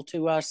available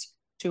to us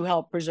to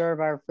help preserve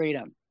our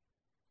freedom.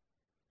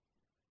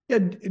 Yeah,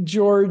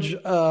 George,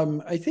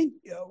 I think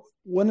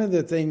one of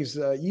the things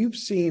you've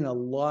seen a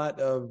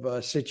lot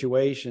of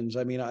situations.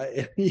 I mean,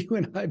 you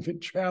and I've been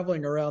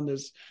traveling around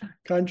this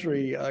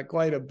country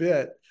quite a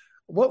bit.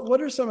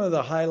 What are some of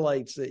the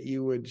highlights that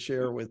you would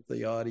share with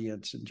the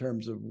audience in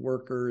terms of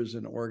workers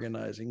and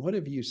organizing? What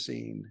have you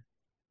seen?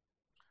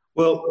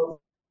 Well,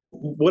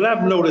 what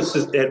I've noticed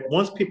is that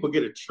once people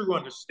get a true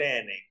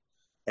understanding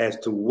as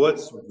to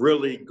what's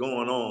really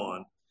going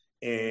on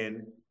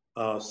and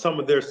some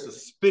of their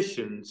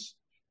suspicions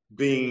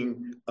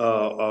being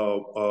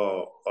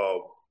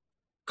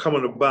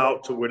coming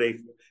about to where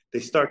they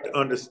start to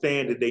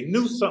understand that they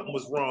knew something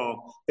was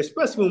wrong,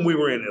 especially when we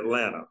were in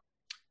Atlanta.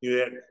 You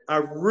know, I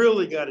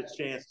really got a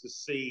chance to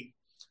see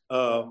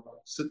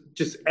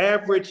just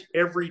average,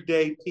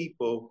 everyday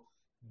people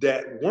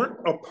that weren't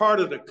a part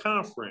of the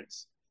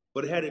conference,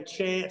 but had a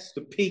chance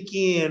to peek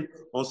in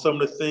on some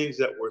of the things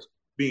that were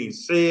being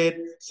said,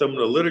 some of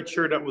the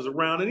literature that was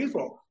around, and these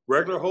were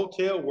regular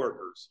hotel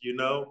workers, you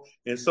know,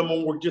 and some of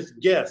them were just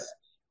guests,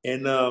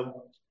 and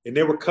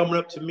they were coming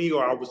up to me,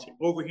 or I was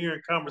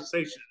overhearing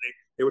conversation, and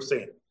they were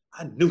saying,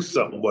 "I knew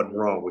something wasn't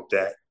wrong with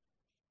that."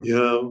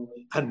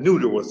 I knew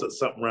there was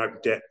something wrong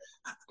with that.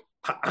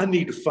 I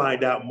need to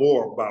find out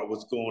more about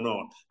what's going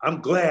on.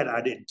 I'm glad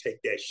I didn't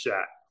take that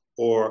shot,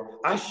 or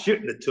I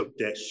shouldn't have took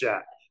that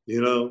shot.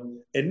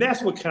 And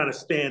that's what kind of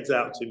stands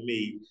out to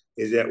me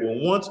is that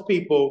when once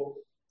people,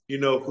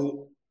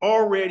 who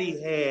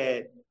already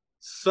had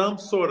some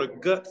sort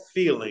of gut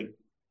feeling,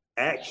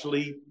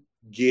 actually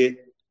get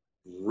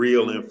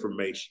real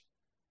information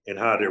and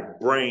how their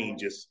brain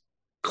just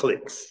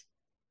clicks.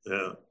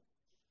 Yeah.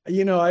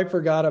 I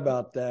forgot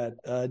about that,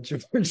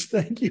 George.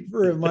 Thank you for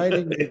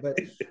reminding me. But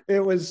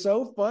it was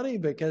so funny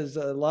because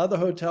a lot of the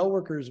hotel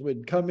workers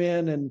would come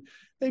in and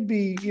they'd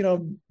be,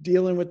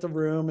 dealing with the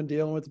room and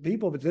dealing with the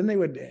people, but then they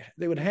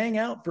would hang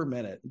out for a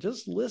minute and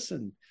just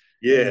listen.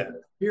 Yeah.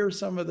 Hear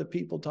some of the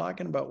people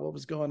talking about what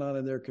was going on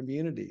in their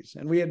communities.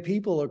 And we had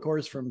people, of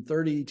course, from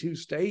 32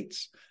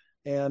 states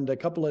and a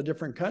couple of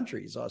different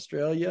countries.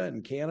 Australia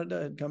and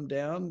Canada had come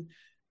down.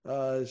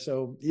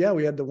 So yeah,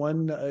 we had the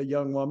one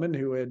young woman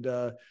who had,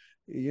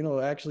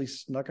 actually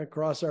snuck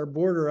across our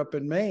border up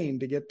in Maine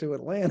to get to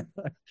Atlanta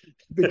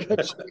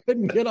because she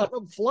couldn't get on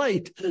a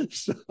flight.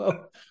 So,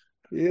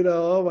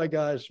 oh my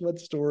gosh, what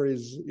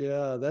stories?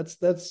 Yeah,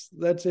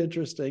 that's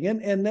interesting.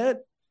 And that,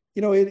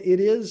 it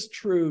is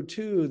true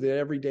too, that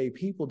everyday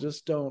people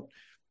just don't,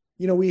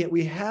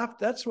 we have,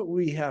 that's what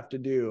we have to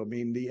do. I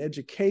mean, the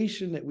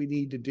education that we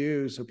need to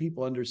do so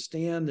people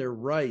understand their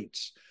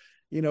rights,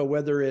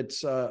 whether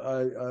it's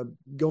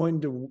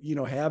going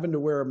to, having to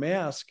wear a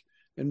mask.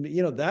 And,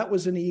 that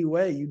was an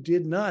EUA. You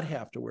did not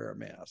have to wear a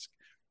mask.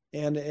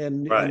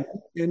 Right.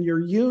 And your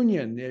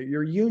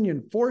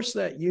union, force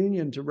that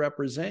union to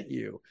represent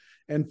you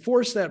and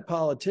force that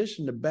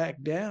politician to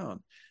back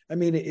down. I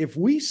mean, if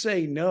we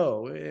say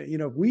no,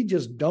 if we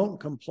just don't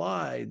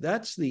comply,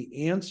 that's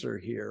the answer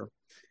here.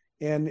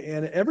 And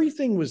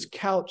everything was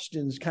couched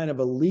in kind of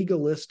a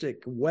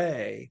legalistic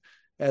way,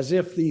 as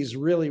if these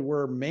really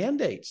were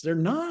mandates. They're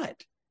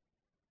not.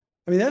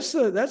 I mean, that's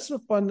the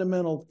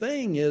fundamental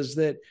thing, is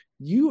that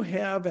you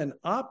have an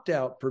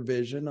opt-out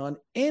provision on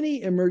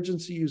any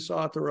emergency use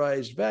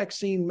authorized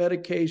vaccine,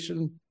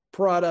 medication,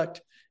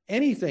 product,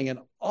 anything. And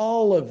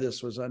all of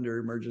this was under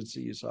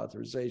emergency use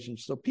authorization.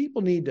 So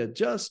people need to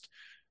just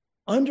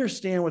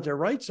understand what their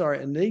rights are.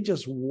 And they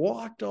just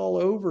walked all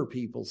over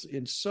people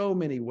in so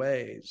many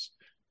ways.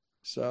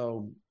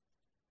 So,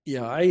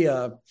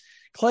 yeah,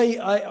 Clay,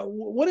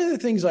 one of the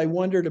things I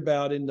wondered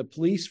about in the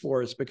police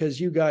force, because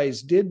you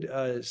guys did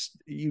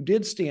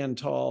stand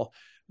tall,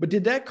 but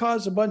did that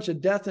cause a bunch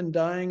of death and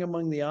dying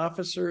among the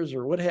officers,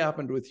 or what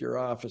happened with your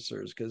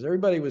officers? Because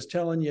everybody was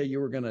telling you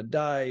were going to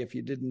die if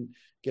you didn't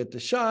get the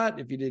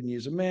shot, if you didn't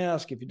use a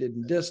mask, if you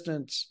didn't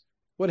distance.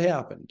 What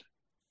happened?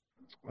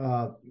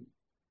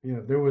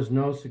 There was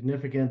no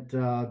significant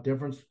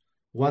difference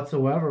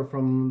whatsoever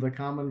from the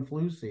common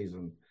flu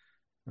season.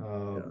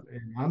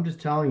 And I'm just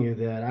telling you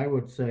that I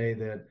would say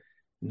that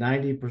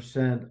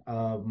 90%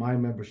 of my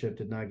membership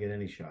did not get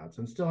any shots,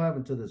 and still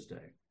haven't to this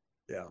day.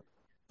 Yeah,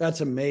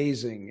 that's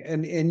amazing.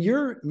 And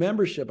your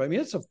membership, I mean,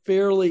 it's a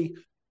fairly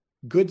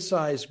good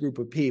sized group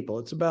of people.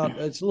 It's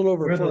a little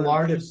over. We're the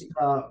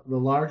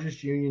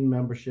largest union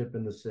membership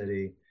in the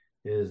city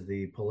is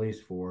the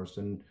police force,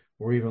 and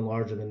we're even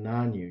larger than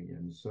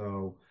non-union.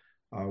 So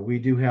we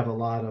do have a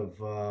lot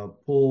of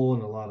pull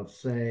and a lot of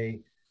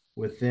say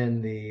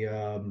within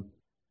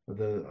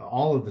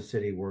all of the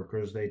city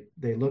workers.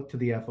 They look to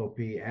the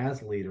FOP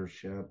as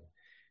leadership.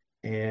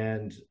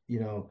 And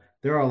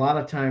there are a lot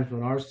of times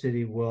when our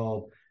city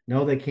will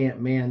know they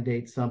can't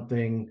mandate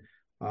something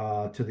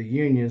to the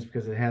unions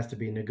because it has to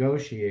be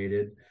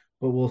negotiated,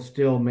 but we'll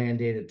still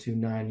mandate it to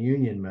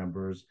non-union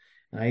members.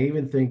 And I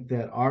even think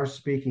that our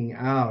speaking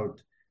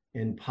out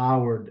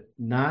empowered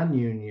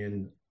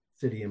non-union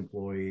city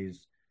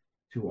employees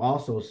to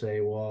also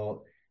say,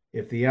 well,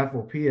 if the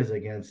FOP is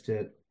against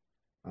it,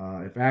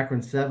 if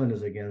Akron 7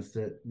 is against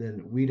it,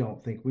 then we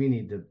don't think we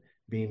need to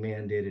be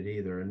mandated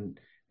either.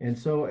 And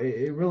so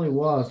it really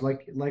was,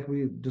 like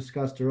we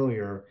discussed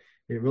earlier,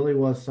 it really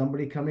was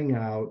somebody coming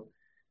out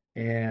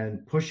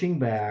and pushing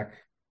back,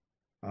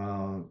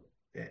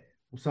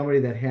 somebody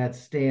that had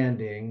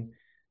standing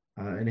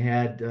and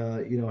had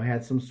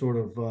had some sort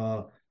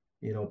of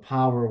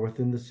power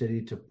within the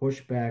city to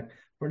push back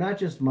for not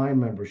just my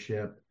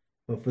membership,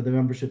 but for the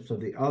memberships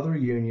of the other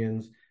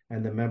unions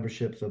and the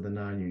memberships of the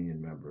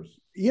non-union members.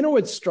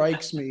 What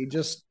strikes me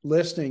just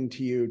listening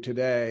to you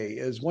today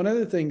is one of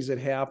the things that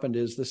happened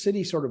is the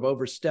city sort of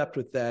overstepped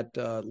with that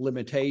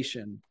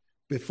limitation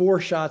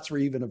before shots were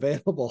even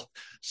available.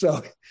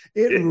 So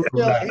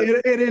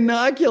it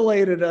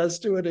inoculated us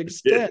to an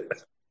extent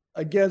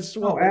against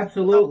what. Oh,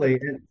 absolutely.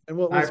 And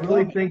what I was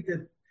really coming. think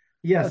that,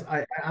 yes,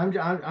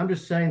 I'm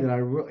just saying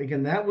that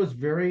again, that was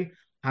very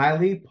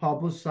highly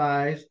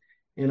publicized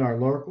in our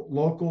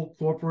local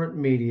corporate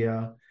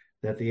media,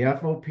 that the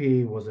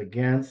FOP was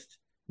against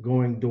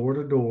going door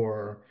to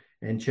door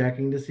and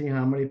checking to see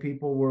how many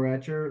people were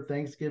at your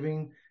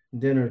Thanksgiving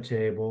dinner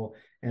table.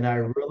 And I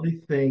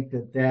really think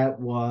that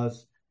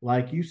was,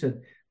 like you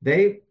said,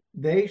 they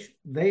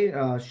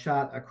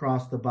shot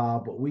across the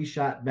bow, but we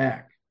shot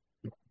back.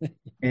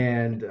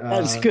 And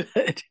That's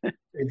good.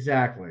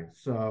 exactly.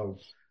 So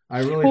I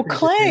really Well, think that that's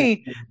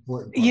Clay, an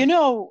important you part.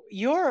 know,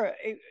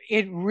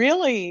 it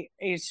really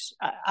is.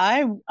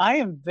 I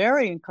am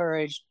very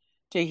encouraged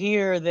to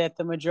hear that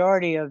the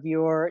majority of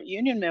your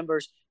union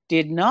members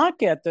did not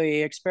get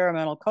the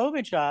experimental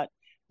COVID shot,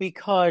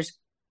 because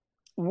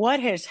what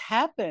has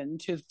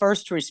happened to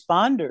first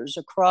responders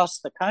across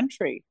the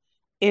country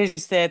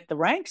is that the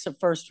ranks of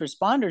first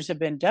responders have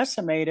been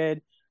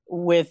decimated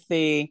with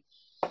the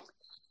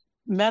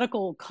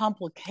medical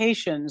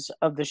complications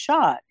of the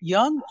shot.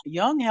 Young,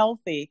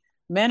 healthy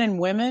men and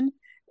women,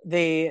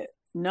 the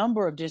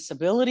number of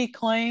disability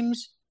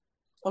claims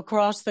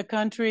across the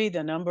country,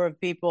 the number of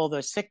people,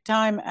 the sick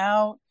time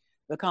out,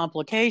 the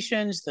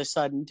complications, the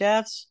sudden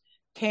deaths,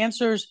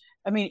 cancers.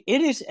 I mean,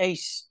 it is a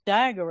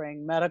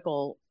staggering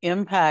medical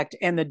impact,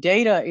 and the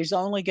data is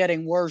only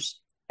getting worse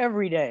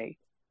every day.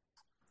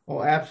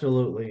 Oh,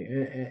 absolutely.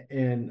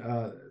 And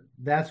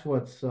that's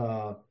what's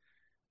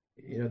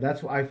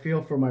that's what I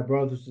feel for my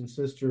brothers and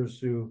sisters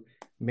who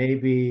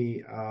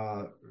maybe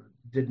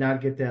did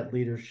not get that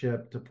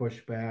leadership to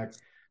push back.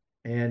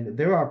 And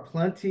there are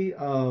plenty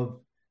of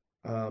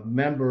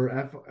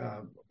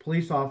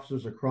police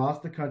officers across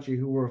the country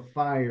who were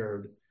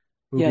fired,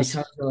 who, Yes.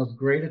 because of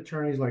great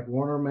attorneys like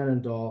Warner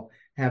Mendenhall,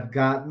 have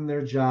gotten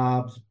their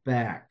jobs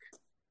back.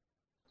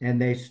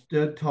 And they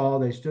stood tall.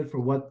 They stood for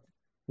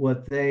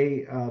what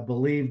they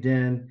believed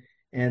in,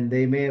 and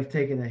they may have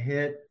taken a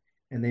hit,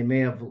 and they may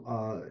have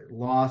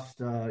lost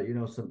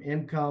some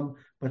income,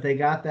 but they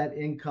got that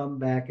income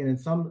back. And in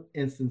some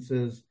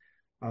instances,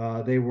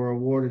 they were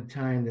awarded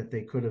time that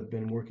they could have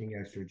been working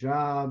extra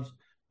jobs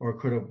or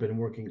could have been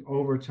working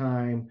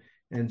overtime.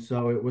 And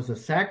so it was a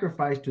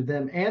sacrifice to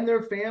them and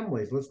their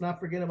families. Let's not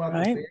forget about the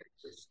Right.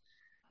 families.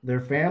 Their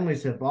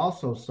families have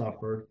also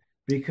suffered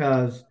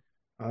because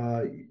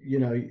uh, you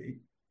know,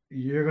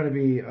 you're going to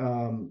be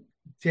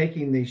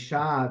taking these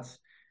shots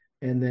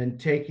and then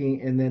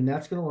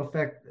that's going to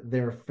affect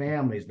their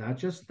families, not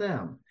just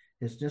them.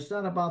 It's just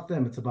not about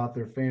them, it's about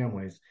their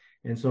families.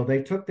 And so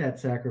they took that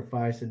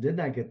sacrifice and did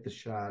not get the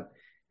shot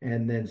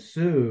and then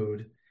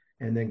sued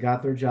and then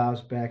got their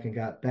jobs back and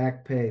got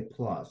back pay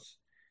plus.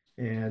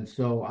 And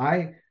so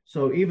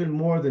even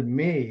more than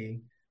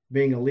me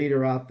being a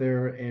leader out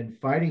there and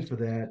fighting for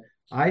that,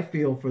 I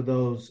feel for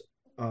those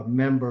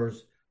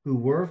members who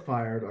were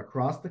fired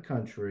across the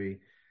country,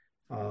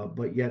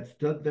 but yet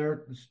stood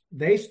there.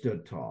 They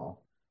stood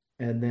tall,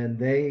 and then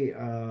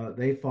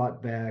they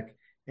fought back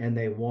and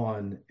they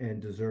won,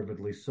 and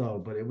deservedly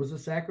so. But it was a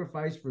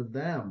sacrifice for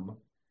them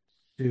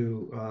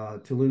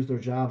to lose their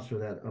jobs for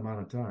that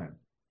amount of time.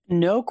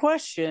 No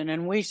question.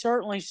 And we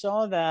certainly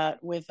saw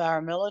that with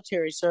our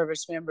military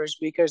service members,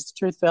 because the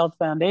Truth for Health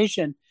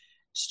Foundation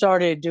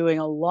started doing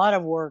a lot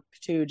of work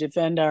to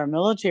defend our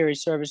military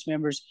service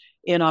members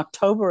in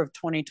October of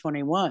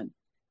 2021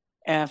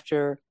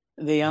 after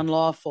the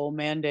unlawful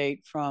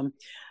mandate from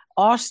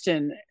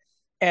Austin.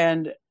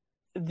 And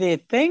the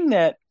thing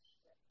that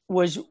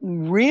was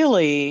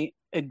really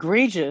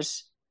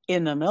egregious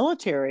in the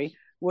military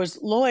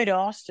was Lloyd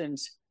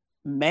Austin's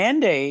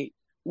mandate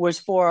was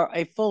for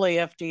a fully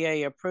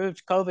FDA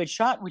approved COVID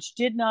shot, which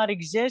did not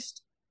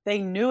exist. They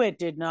knew it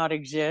did not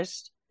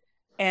exist.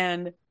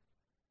 And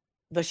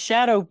the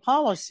shadow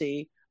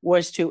policy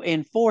was to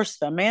enforce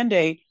the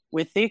mandate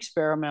with the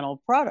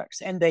experimental products,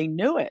 and they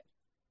knew it.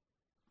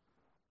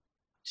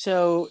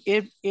 So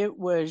it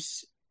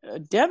was a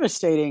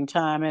devastating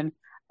time, and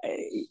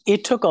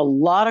it took a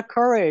lot of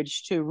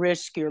courage to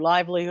risk your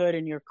livelihood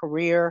and your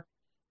career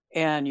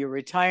and your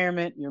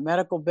retirement, your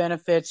medical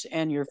benefits,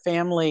 and your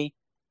family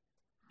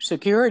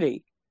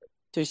security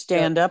to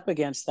stand up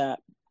against that.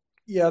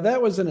 Yeah,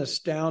 that was an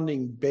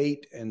astounding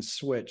bait and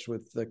switch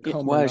with the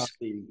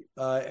Comirnaty.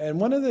 And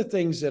one of the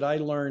things that I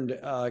learned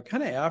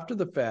kind of after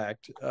the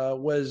fact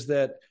was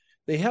that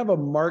they have a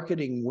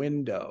marketing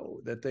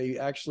window that they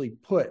actually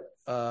put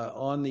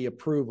on the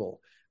approval.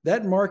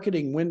 That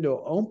marketing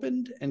window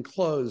opened and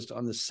closed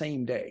on the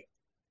same day.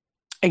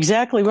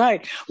 Exactly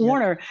right. Yeah.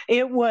 Warner,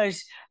 it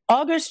was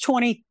August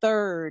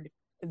 23rd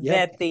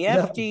that the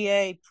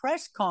FDA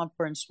press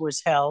conference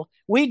was held.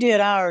 We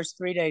did ours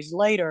 3 days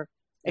later,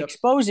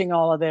 exposing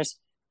all of this.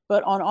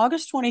 But on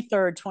August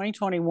 23rd,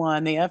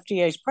 2021, the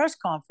FDA's press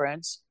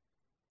conference,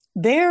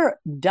 their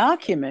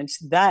documents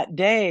that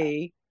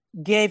day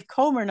gave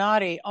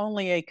Comirnaty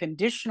only a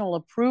conditional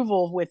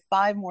approval with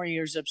 5 more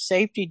years of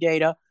safety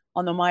data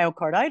on the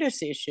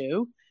myocarditis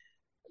issue.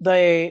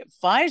 The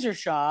Pfizer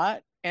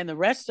shot and the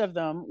rest of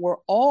them were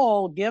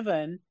all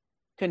given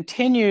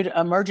continued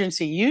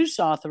emergency use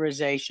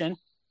authorization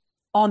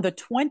on the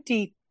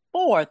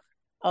 24th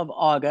of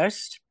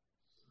August.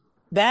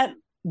 That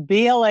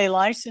BLA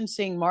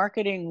licensing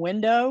marketing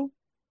window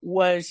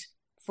was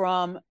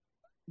from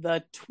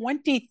the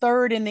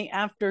 23rd in the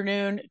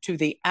afternoon to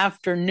the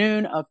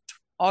afternoon of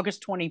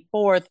August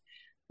 24th.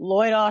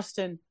 Lloyd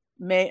Austin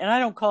made, and I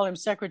don't call him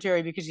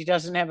secretary because he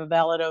doesn't have a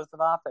valid oath of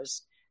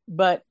office,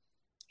 but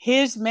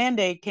his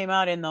mandate came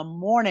out in the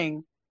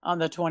morning on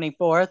the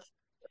 24th.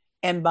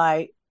 And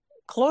by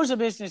close of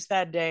business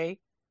that day,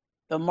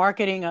 the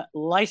marketing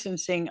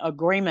licensing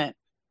agreement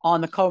on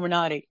the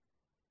Comirnaty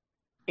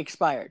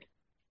expired.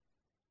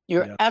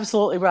 You're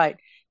absolutely right.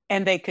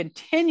 And they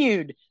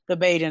continued the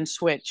bait and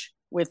switch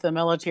with the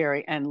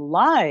military and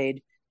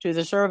lied to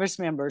the service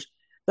members.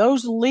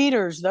 Those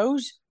leaders,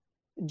 those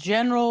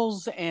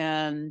generals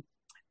and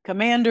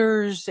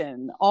commanders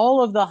and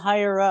all of the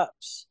higher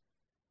ups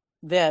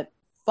that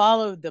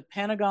followed the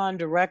Pentagon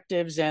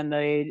directives and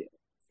the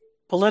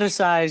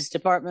politicized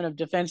Department of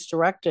Defense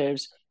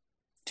directives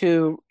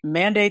to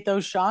mandate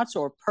those shots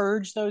or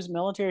purge those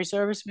military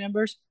service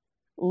members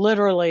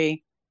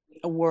literally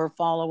were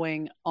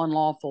following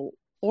unlawful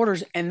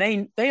orders,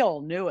 and they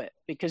all knew it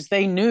because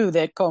they knew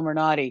that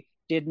Comirnaty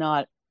did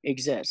not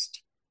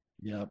exist.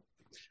 Yeah.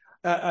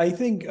 I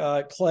think,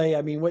 Clay,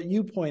 I mean, what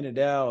you pointed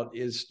out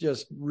is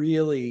just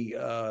really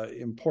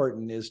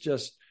important, is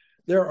just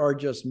there are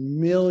just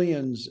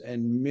millions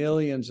and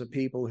millions of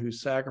people who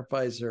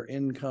sacrifice their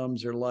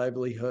incomes, their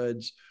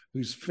livelihoods,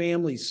 whose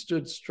families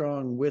stood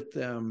strong with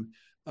them.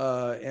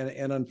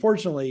 And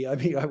unfortunately, I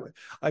mean,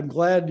 I'm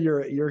glad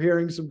you're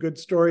hearing some good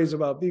stories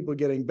about people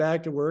getting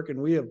back to work,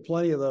 and we have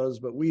plenty of those,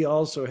 but we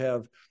also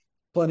have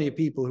plenty of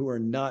people who are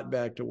not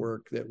back to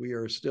work that we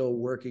are still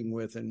working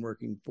with and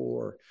working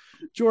for.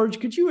 George,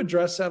 could you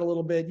address that a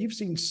little bit? You've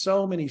seen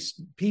so many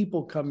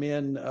people come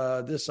in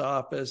this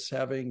office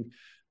having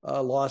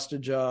lost a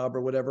job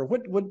or whatever.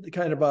 What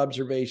kind of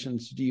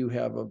observations do you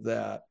have of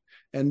that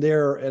and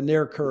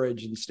their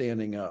courage in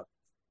standing up?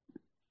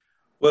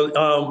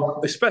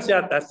 Well, especially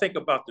I think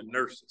about the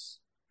nurses.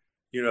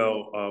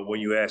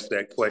 When you ask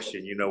that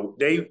question,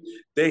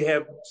 they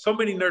have so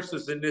many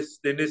nurses in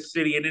this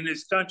city and in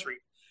this country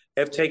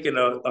have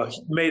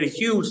made a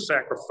huge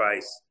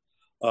sacrifice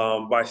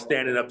by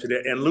standing up to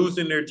that and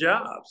losing their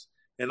jobs,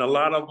 and a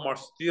lot of them are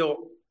still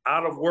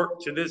out of work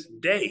to this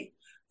day.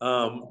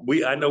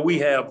 I know we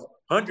have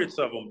hundreds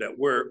of them that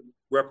we're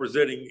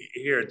representing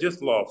here at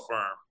this law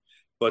firm,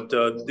 but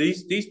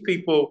these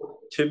people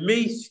to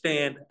me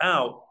stand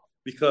out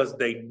because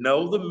they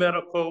know the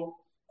medical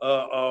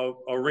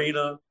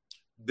arena.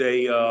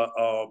 They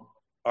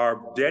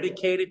are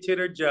dedicated to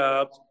their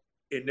jobs,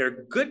 and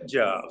they're good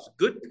jobs,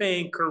 good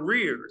paying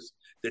careers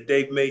that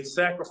they've made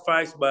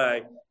sacrifice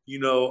by,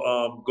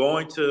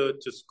 going to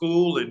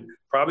school and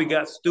probably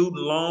got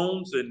student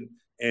loans and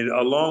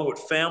along with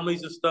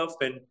families and stuff.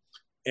 And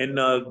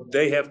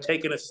they have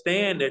taken a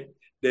stand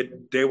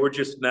that they were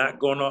just not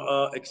going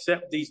to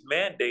accept these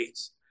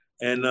mandates.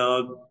 And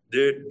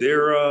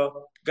they're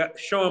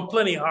showing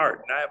plenty of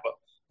heart. And I have a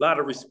lot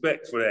of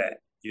respect for that,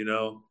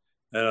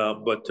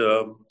 but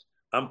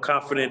I'm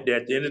confident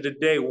that at the end of the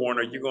day,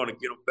 Warner, you're going to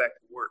get them back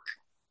to work.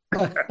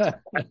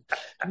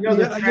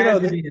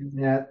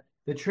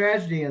 The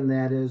tragedy in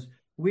that is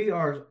we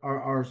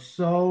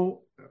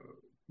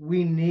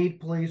we need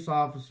police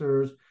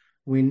officers,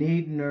 we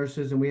need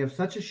nurses, and we have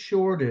such a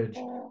shortage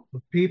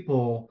of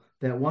people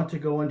that want to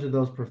go into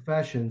those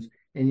professions,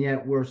 and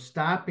yet we're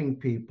stopping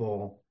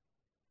people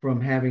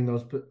from having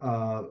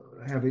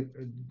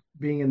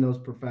being in those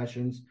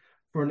professions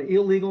for an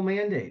illegal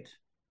mandate.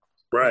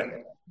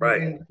 Right.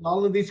 And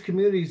all of these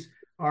communities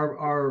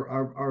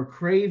are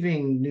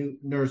craving new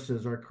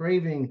nurses, are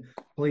craving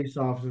police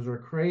officers, are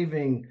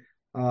craving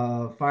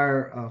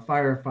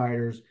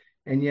firefighters,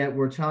 and yet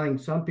we're telling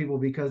some people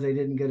because they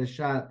didn't get a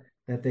shot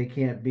that they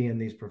can't be in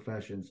these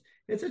professions.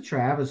 It's a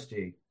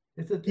travesty.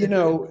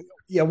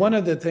 One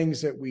of the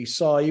things that we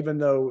saw, even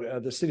though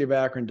the city of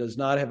Akron does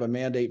not have a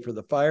mandate for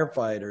the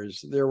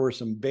firefighters, there were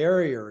some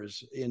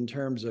barriers in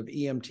terms of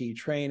EMT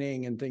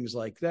training and things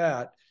like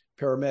that,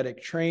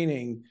 paramedic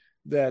training,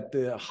 that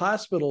the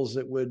hospitals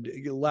that would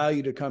allow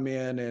you to come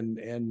in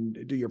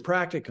and do your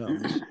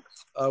practicums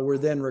were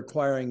then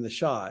requiring the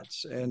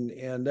shots.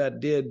 And that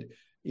did,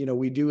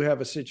 we do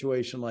have a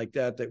situation like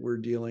that we're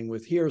dealing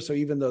with here. So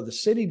even though the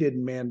city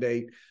didn't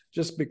mandate,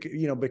 just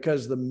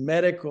because the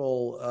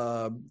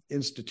medical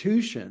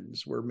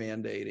institutions were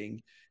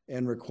mandating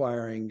and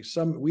requiring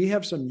we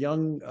have some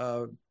young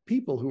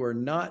people who are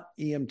not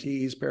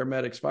EMTs,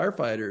 paramedics,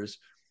 firefighters,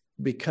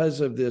 because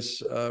of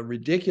this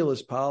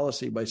ridiculous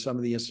policy by some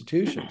of the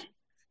institutions.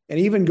 And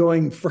even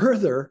going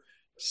further,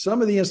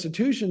 some of the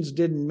institutions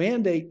didn't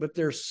mandate, but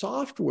their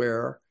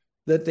software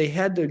that they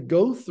had to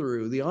go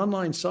through, the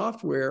online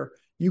software,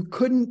 you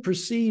couldn't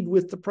proceed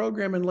with the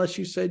program unless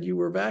you said you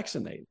were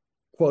vaccinated,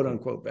 quote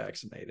unquote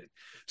vaccinated.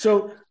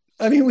 So,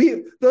 I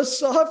mean, the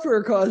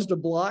software caused a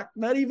block,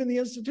 not even the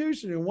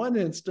institution. In one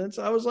instance,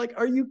 I was like,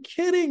 are you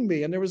kidding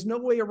me? And there was no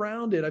way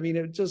around it. I mean,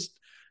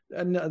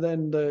 and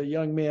then the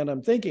young man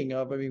I'm thinking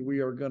of, I mean, we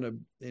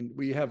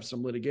have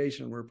some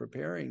litigation we're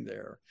preparing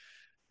there.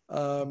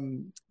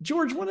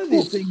 George, one of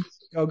the things,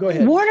 go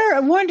ahead. Warner, I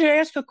wanted to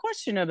ask a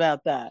question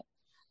about that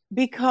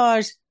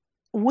because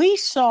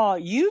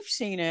you've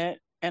seen it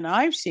and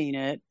I've seen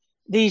it,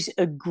 these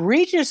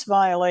egregious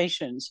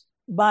violations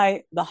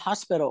by the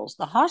hospitals.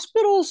 The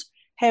hospitals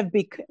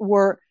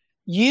were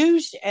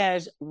used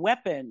as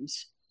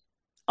weapons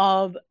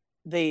of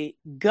the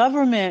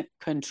government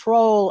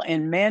control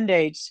and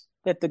mandates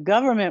that the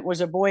government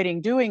was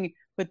avoiding doing,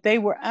 but they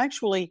were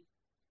actually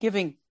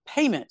giving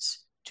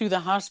payments to the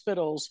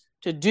hospitals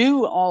to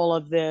do all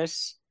of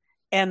this.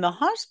 And the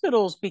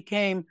hospitals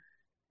became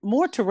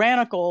more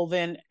tyrannical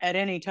than at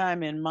any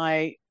time in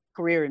my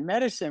career in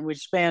medicine,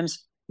 which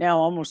spans now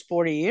almost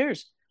 40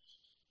 years.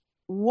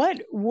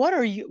 What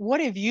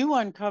have you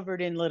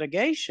uncovered in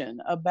litigation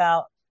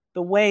about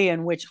the way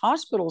in which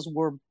hospitals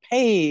were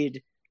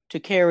paid to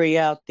carry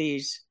out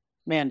these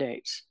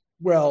mandates?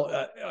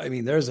 Well, I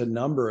mean, there's a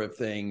number of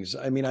things.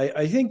 I mean,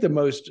 I think the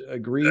most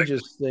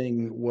egregious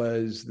thing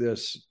was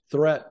this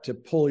threat to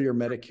pull your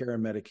Medicare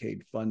and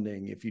Medicaid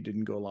funding if you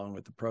didn't go along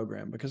with the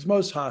program, because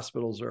most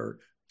hospitals are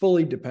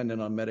fully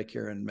dependent on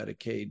Medicare and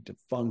Medicaid to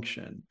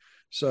function.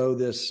 So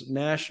this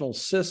national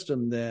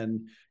system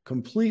then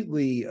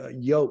completely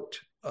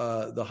yoked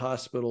the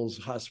hospital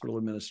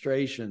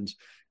administrations,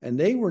 and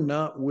they were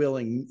not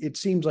willing. It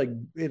seems like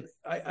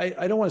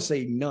I don't want to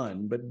say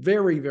none, but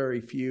very, very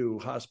few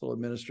hospital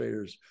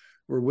administrators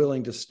were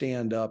willing to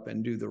stand up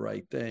and do the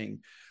right thing.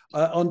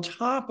 On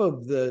top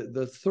of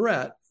the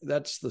threat,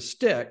 that's the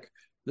stick.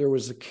 There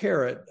was a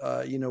carrot,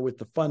 with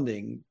the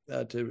funding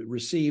to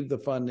receive the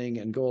funding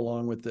and go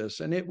along with this,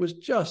 and it was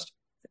just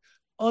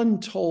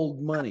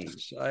untold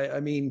monies. I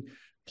mean,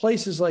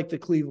 places like the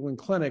Cleveland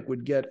Clinic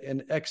would get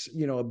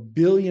 $1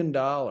 billion in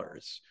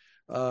the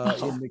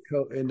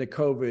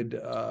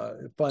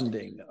COVID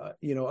funding.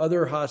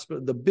 Other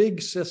hospitals, the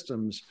big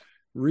systems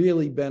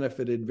really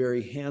benefited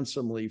very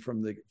handsomely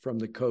from the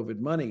COVID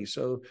money.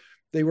 So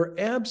they were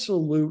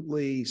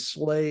absolutely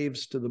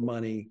slaves to the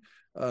money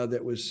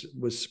that was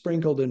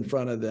sprinkled in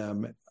front of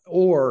them,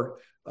 or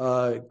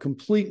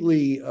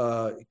completely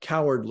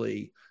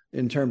cowardly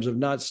in terms of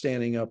not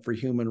standing up for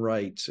human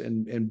rights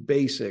and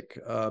basic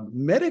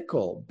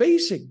medical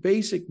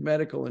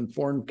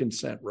informed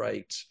consent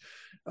rights.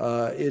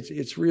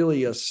 It's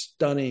really a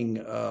stunning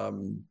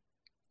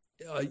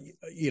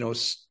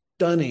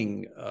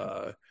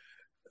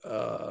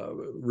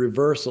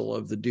reversal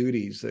of the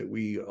duties that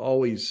we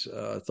always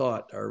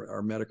thought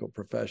our medical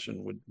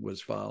profession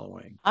was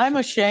following. I'm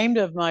ashamed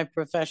of my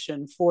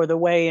profession for the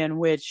way in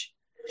which,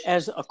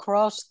 as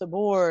across the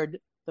board,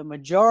 the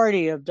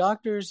majority of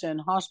doctors and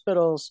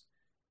hospitals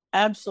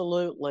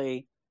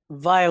absolutely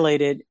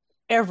violated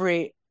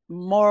every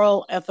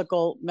moral,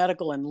 ethical,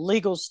 medical, and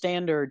legal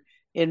standard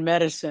in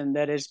medicine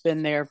that has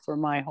been there for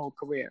my whole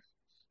career.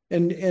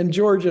 And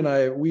George and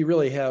I, we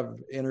really have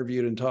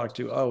interviewed and talked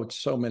to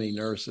so many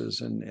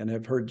nurses and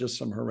have heard just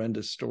some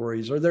horrendous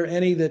stories. Are there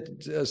any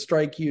that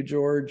strike you,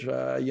 George?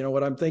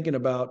 What I'm thinking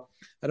about,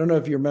 I don't know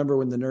if you remember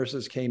when the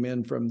nurses came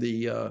in from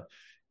the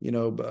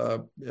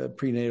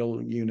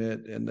prenatal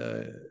unit and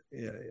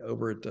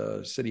over at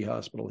the city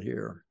hospital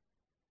here.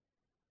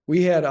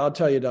 I'll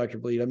tell you, Dr.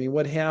 Bleed, I mean,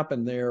 what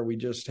happened there, we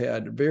just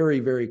had very,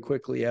 very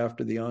quickly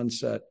after the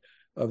onset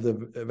of the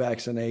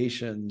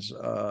vaccinations,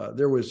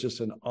 there was just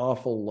an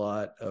awful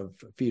lot of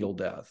fetal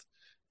death.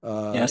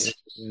 Yes.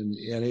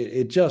 And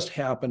it just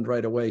happened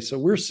right away. So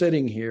we're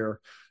sitting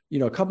here,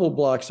 a couple of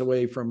blocks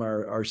away from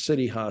our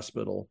city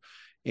hospital.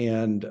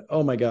 And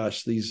oh my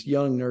gosh, these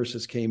young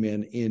nurses came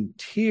in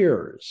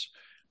tears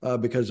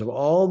because of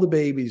all the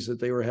babies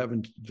that they were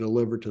having to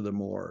deliver to the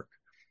morgue.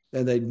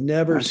 And they'd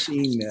never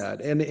seen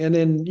that. And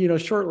then,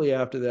 shortly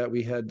after that,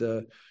 we had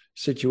the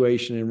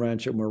situation in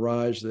Rancho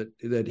Mirage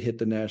that hit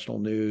the national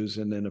news.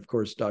 And then, of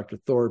course, Dr.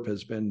 Thorpe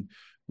has been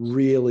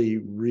really,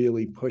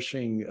 really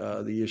pushing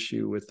the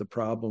issue with the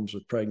problems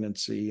with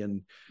pregnancy.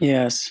 And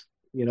yes,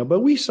 but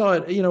we saw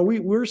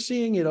it, we're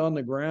seeing it on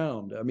the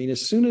ground. I mean,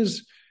 as soon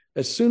as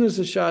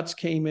the shots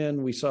came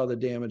in, we saw the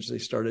damage they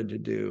started to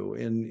do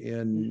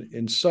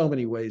in so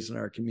many ways in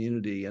our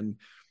community. And,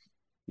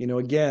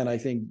 again, I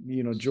think,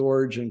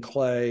 George and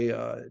Clay,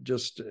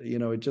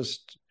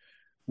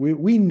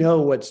 we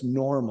know what's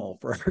normal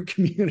for our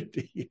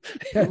community.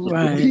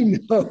 Right. We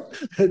know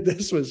that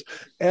this was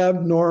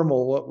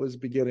abnormal, what was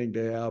beginning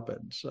to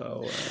happen.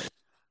 So,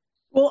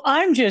 well,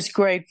 I'm just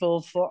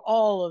grateful for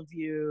all of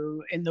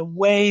you in the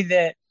way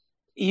that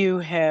you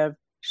have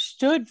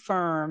stood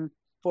firm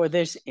for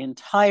this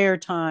entire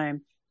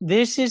time.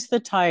 This is the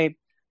type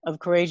of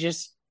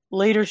courageous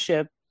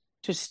leadership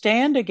to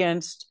stand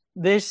against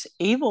this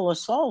evil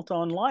assault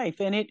on life.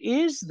 And it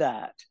is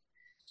that.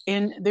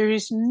 And there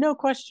is no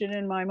question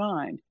in my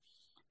mind,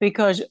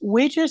 because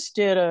we've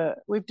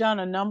done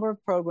a number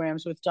of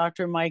programs with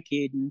Dr. Mike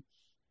Eden,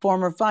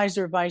 former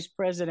Pfizer vice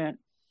president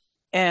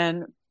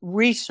and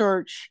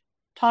research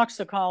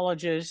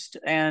toxicologist,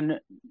 and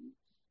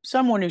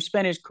someone who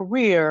spent his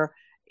career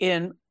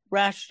in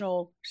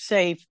rational,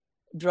 safe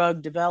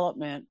drug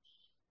development.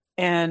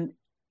 And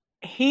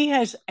he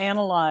has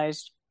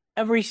analyzed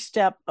every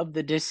step of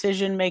the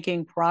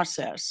decision-making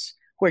process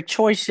where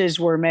choices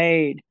were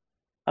made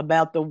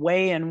about the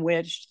way in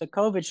which the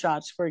COVID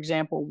shots, for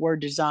example, were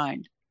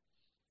designed.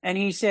 And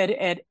he said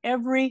at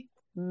every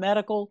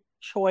medical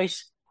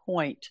choice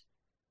point,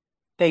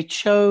 they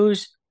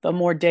chose the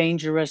more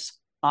dangerous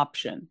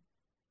option.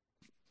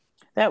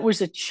 That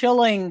was a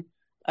chilling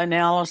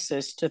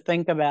analysis to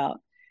think about.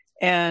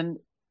 And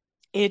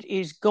it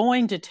is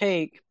going to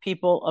take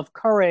people of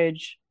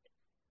courage,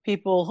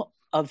 people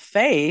of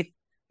faith,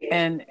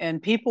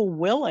 and people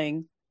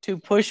willing to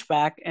push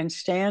back and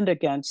stand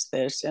against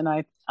this. And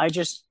I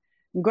just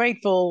am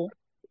grateful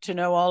to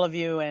know all of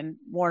you, and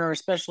Warner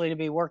especially, to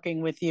be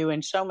working with you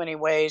in so many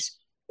ways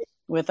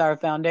with our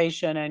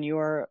foundation and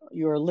your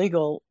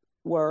legal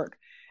work.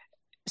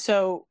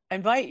 So I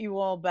invite you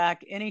all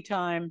back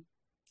anytime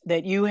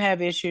that you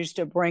have issues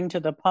to bring to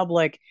the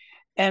public.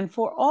 And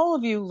for all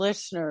of you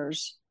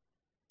listeners,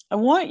 I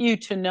want you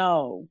to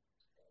know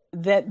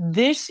that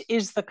this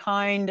is the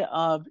kind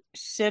of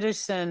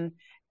citizen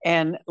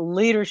and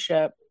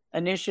leadership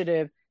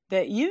initiative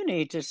that you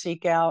need to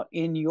seek out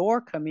in your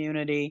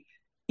community.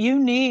 You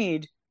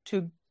need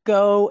to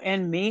go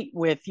and meet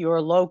with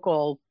your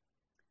local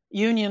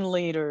union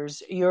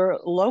leaders, your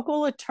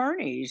local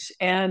attorneys,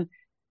 and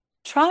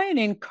try and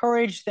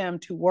encourage them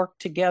to work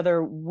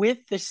together with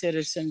the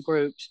citizen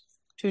groups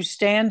to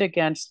stand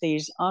against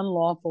these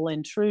unlawful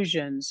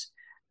intrusions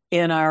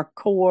in our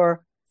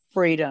core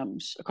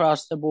freedoms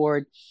across the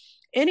board.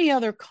 Any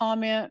other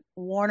comment,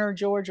 Warner,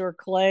 George, or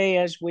Clay,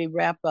 as we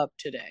wrap up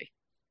today?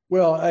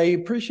 Well, I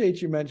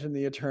appreciate you mentioned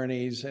the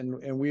attorneys,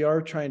 and we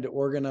are trying to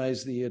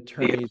organize the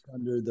attorneys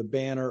under the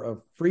banner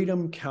of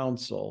Freedom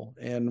Council.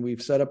 And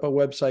we've set up a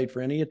website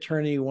for any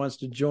attorney who wants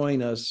to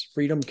join us,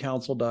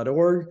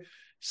 freedomcouncil.org.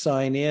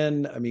 Sign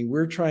in. I mean,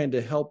 we're trying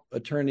to help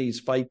attorneys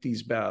fight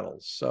these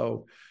battles.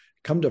 So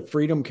come to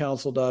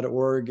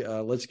freedomcouncil.org.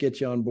 Let's get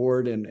you on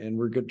board, and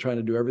we're trying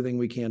to do everything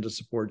we can to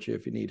support you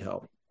if you need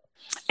help.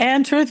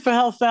 And Truth for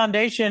Health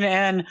Foundation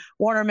and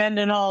Warner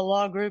Mendenhall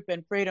Law Group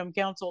and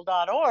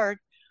freedomcouncil.org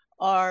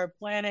are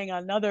planning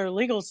another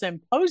legal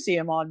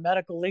symposium on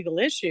medical legal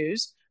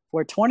issues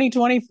for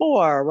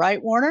 2024,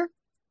 right, Warner?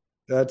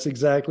 That's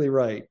exactly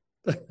right.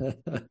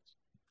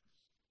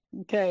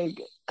 Okay.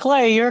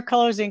 Clay, your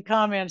closing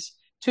comments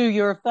to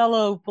your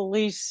fellow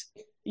police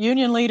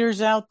union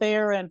leaders out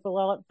there and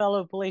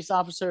fellow police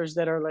officers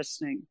that are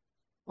listening.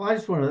 Well, I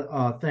just want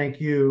to thank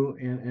you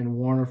and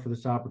Warner for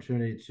this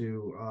opportunity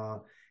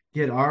to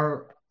get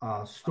our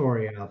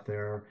story out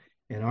there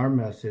and our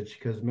message,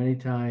 because many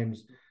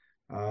times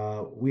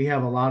we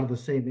have a lot of the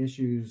same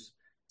issues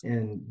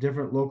in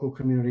different local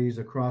communities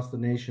across the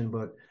nation,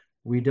 but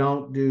we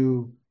don't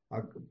do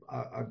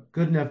a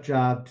good enough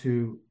job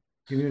to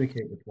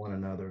communicate with one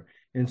another.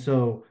 And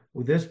so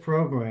this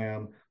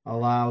program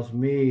allows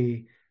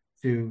me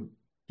to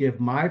give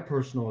my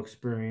personal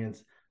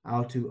experience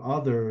out to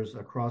others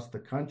across the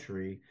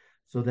country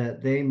so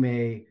that they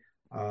may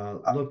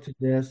look to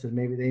this, and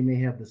maybe they may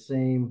have the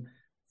same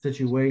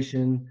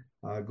situation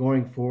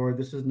going forward.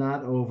 This is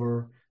not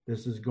over.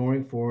 This is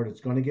going forward.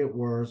 It's going to get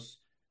worse.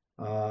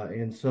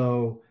 And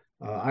so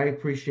I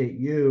appreciate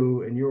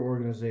you and your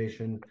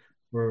organization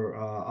for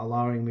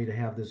allowing me to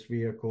have this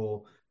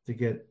vehicle to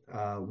get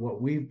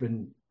what we've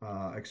been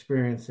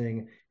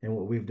experiencing and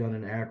what we've done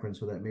in Akron,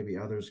 so that maybe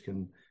others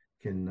can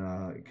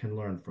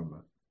learn from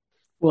it.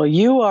 Well,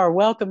 you are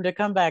welcome to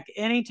come back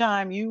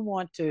anytime you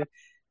want to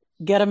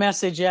get a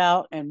message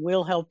out, and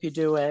we'll help you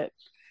do it.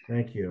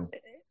 Thank you.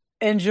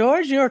 And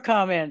George, your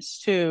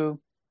comments to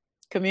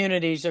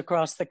communities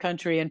across the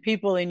country and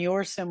people in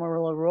your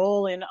similar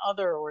role in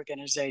other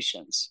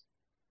organizations.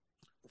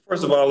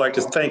 First of all, I'd like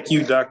to thank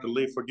you, Dr.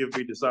 Lee, for giving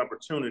me this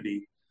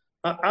opportunity.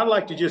 I'd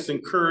like to just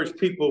encourage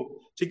people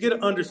to get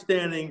an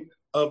understanding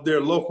of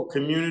their local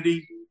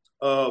community,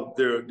 of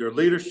their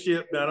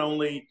leadership, not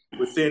only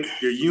within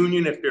their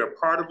union, if they're a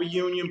part of a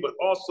union, but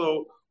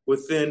also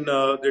within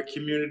their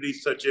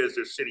communities, such as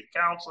their city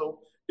council,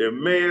 their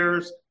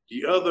mayors,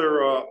 the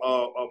other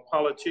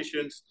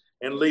politicians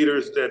and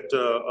leaders that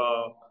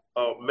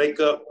make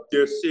up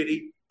their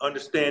city.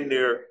 Understand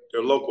their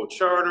local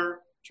charter,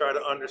 try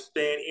to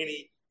understand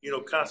any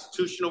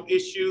constitutional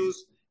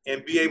issues,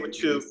 and be able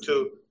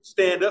to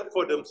stand up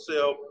for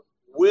themselves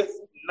with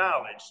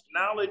knowledge.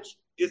 Knowledge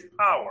is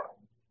power.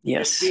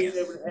 Yes. And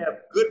being able to have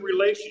good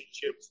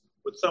relationships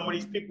with some of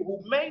these people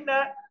who may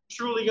not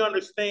truly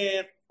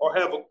understand or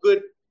have a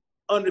good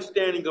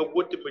understanding of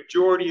what the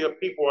majority of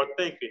people are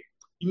thinking.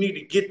 You need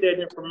to get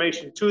that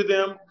information to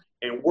them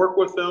and work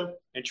with them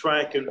and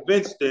try and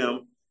convince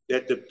them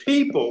that the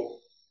people,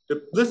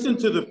 to listen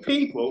to the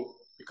people,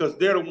 because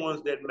they're the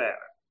ones that matter.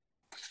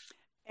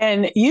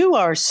 And you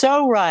are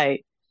so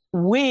right.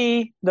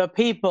 We, the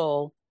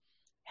people,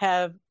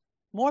 have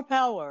more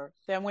power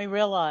than we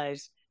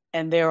realize,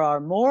 and there are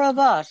more of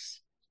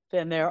us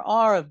than there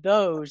are of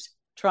those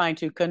trying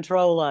to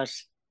control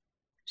us.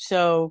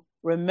 So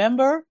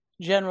remember,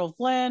 General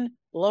Flynn,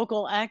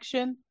 local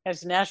action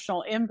has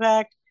national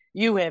impact.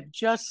 You have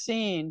just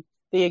seen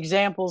the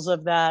examples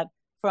of that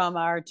from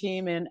our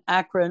team in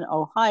Akron,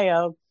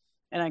 Ohio.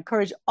 And I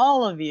encourage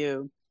all of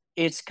you,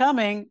 it's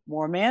coming.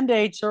 More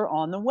mandates are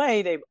on the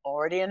way. They've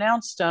already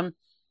announced them.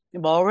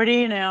 They've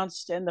already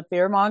announced, and the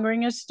fear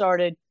mongering has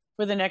started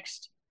for the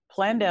next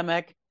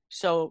pandemic.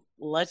 So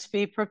let's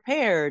be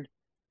prepared,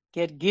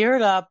 get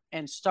geared up,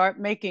 and start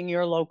making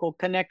your local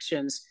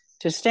connections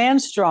to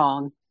stand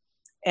strong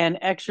and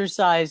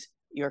exercise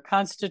your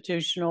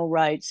constitutional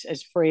rights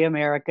as free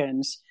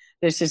Americans.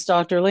 This is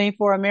Dr. Lee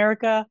for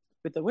America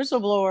with the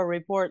Whistleblower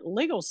Report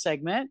legal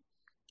segment,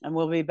 and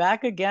we'll be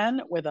back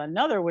again with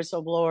another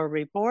Whistleblower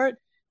Report.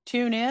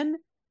 Tune in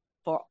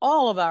for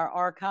all of our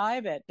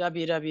archive at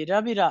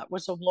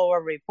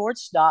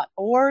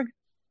www.whistleblowerreports.org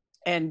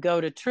and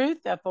go to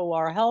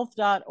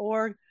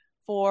truth.forhealth.org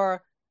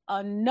for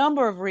a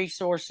number of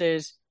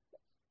resources,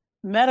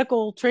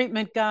 medical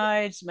treatment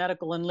guides,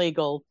 medical and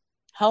legal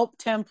help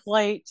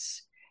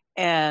templates,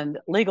 and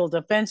legal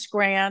defense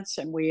grants.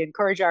 And we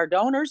encourage our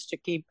donors to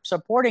keep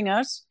supporting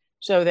us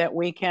so that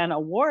we can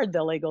award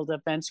the legal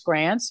defense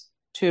grants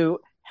to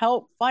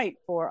help fight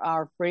for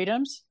our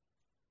freedoms.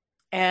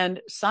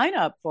 And sign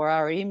up for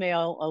our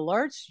email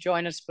alerts.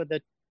 Join us for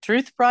the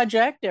Truth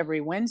Project every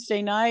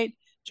Wednesday night.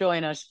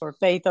 Join us for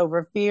Faith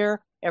Over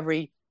Fear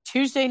every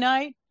Tuesday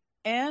night.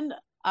 And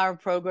our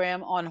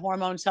program on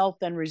hormones, health,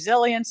 and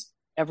resilience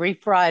every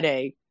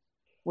Friday.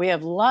 We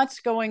have lots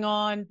going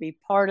on. Be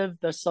part of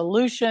the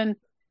solution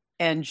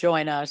and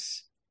join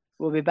us.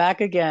 We'll be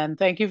back again.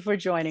 Thank you for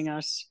joining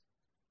us.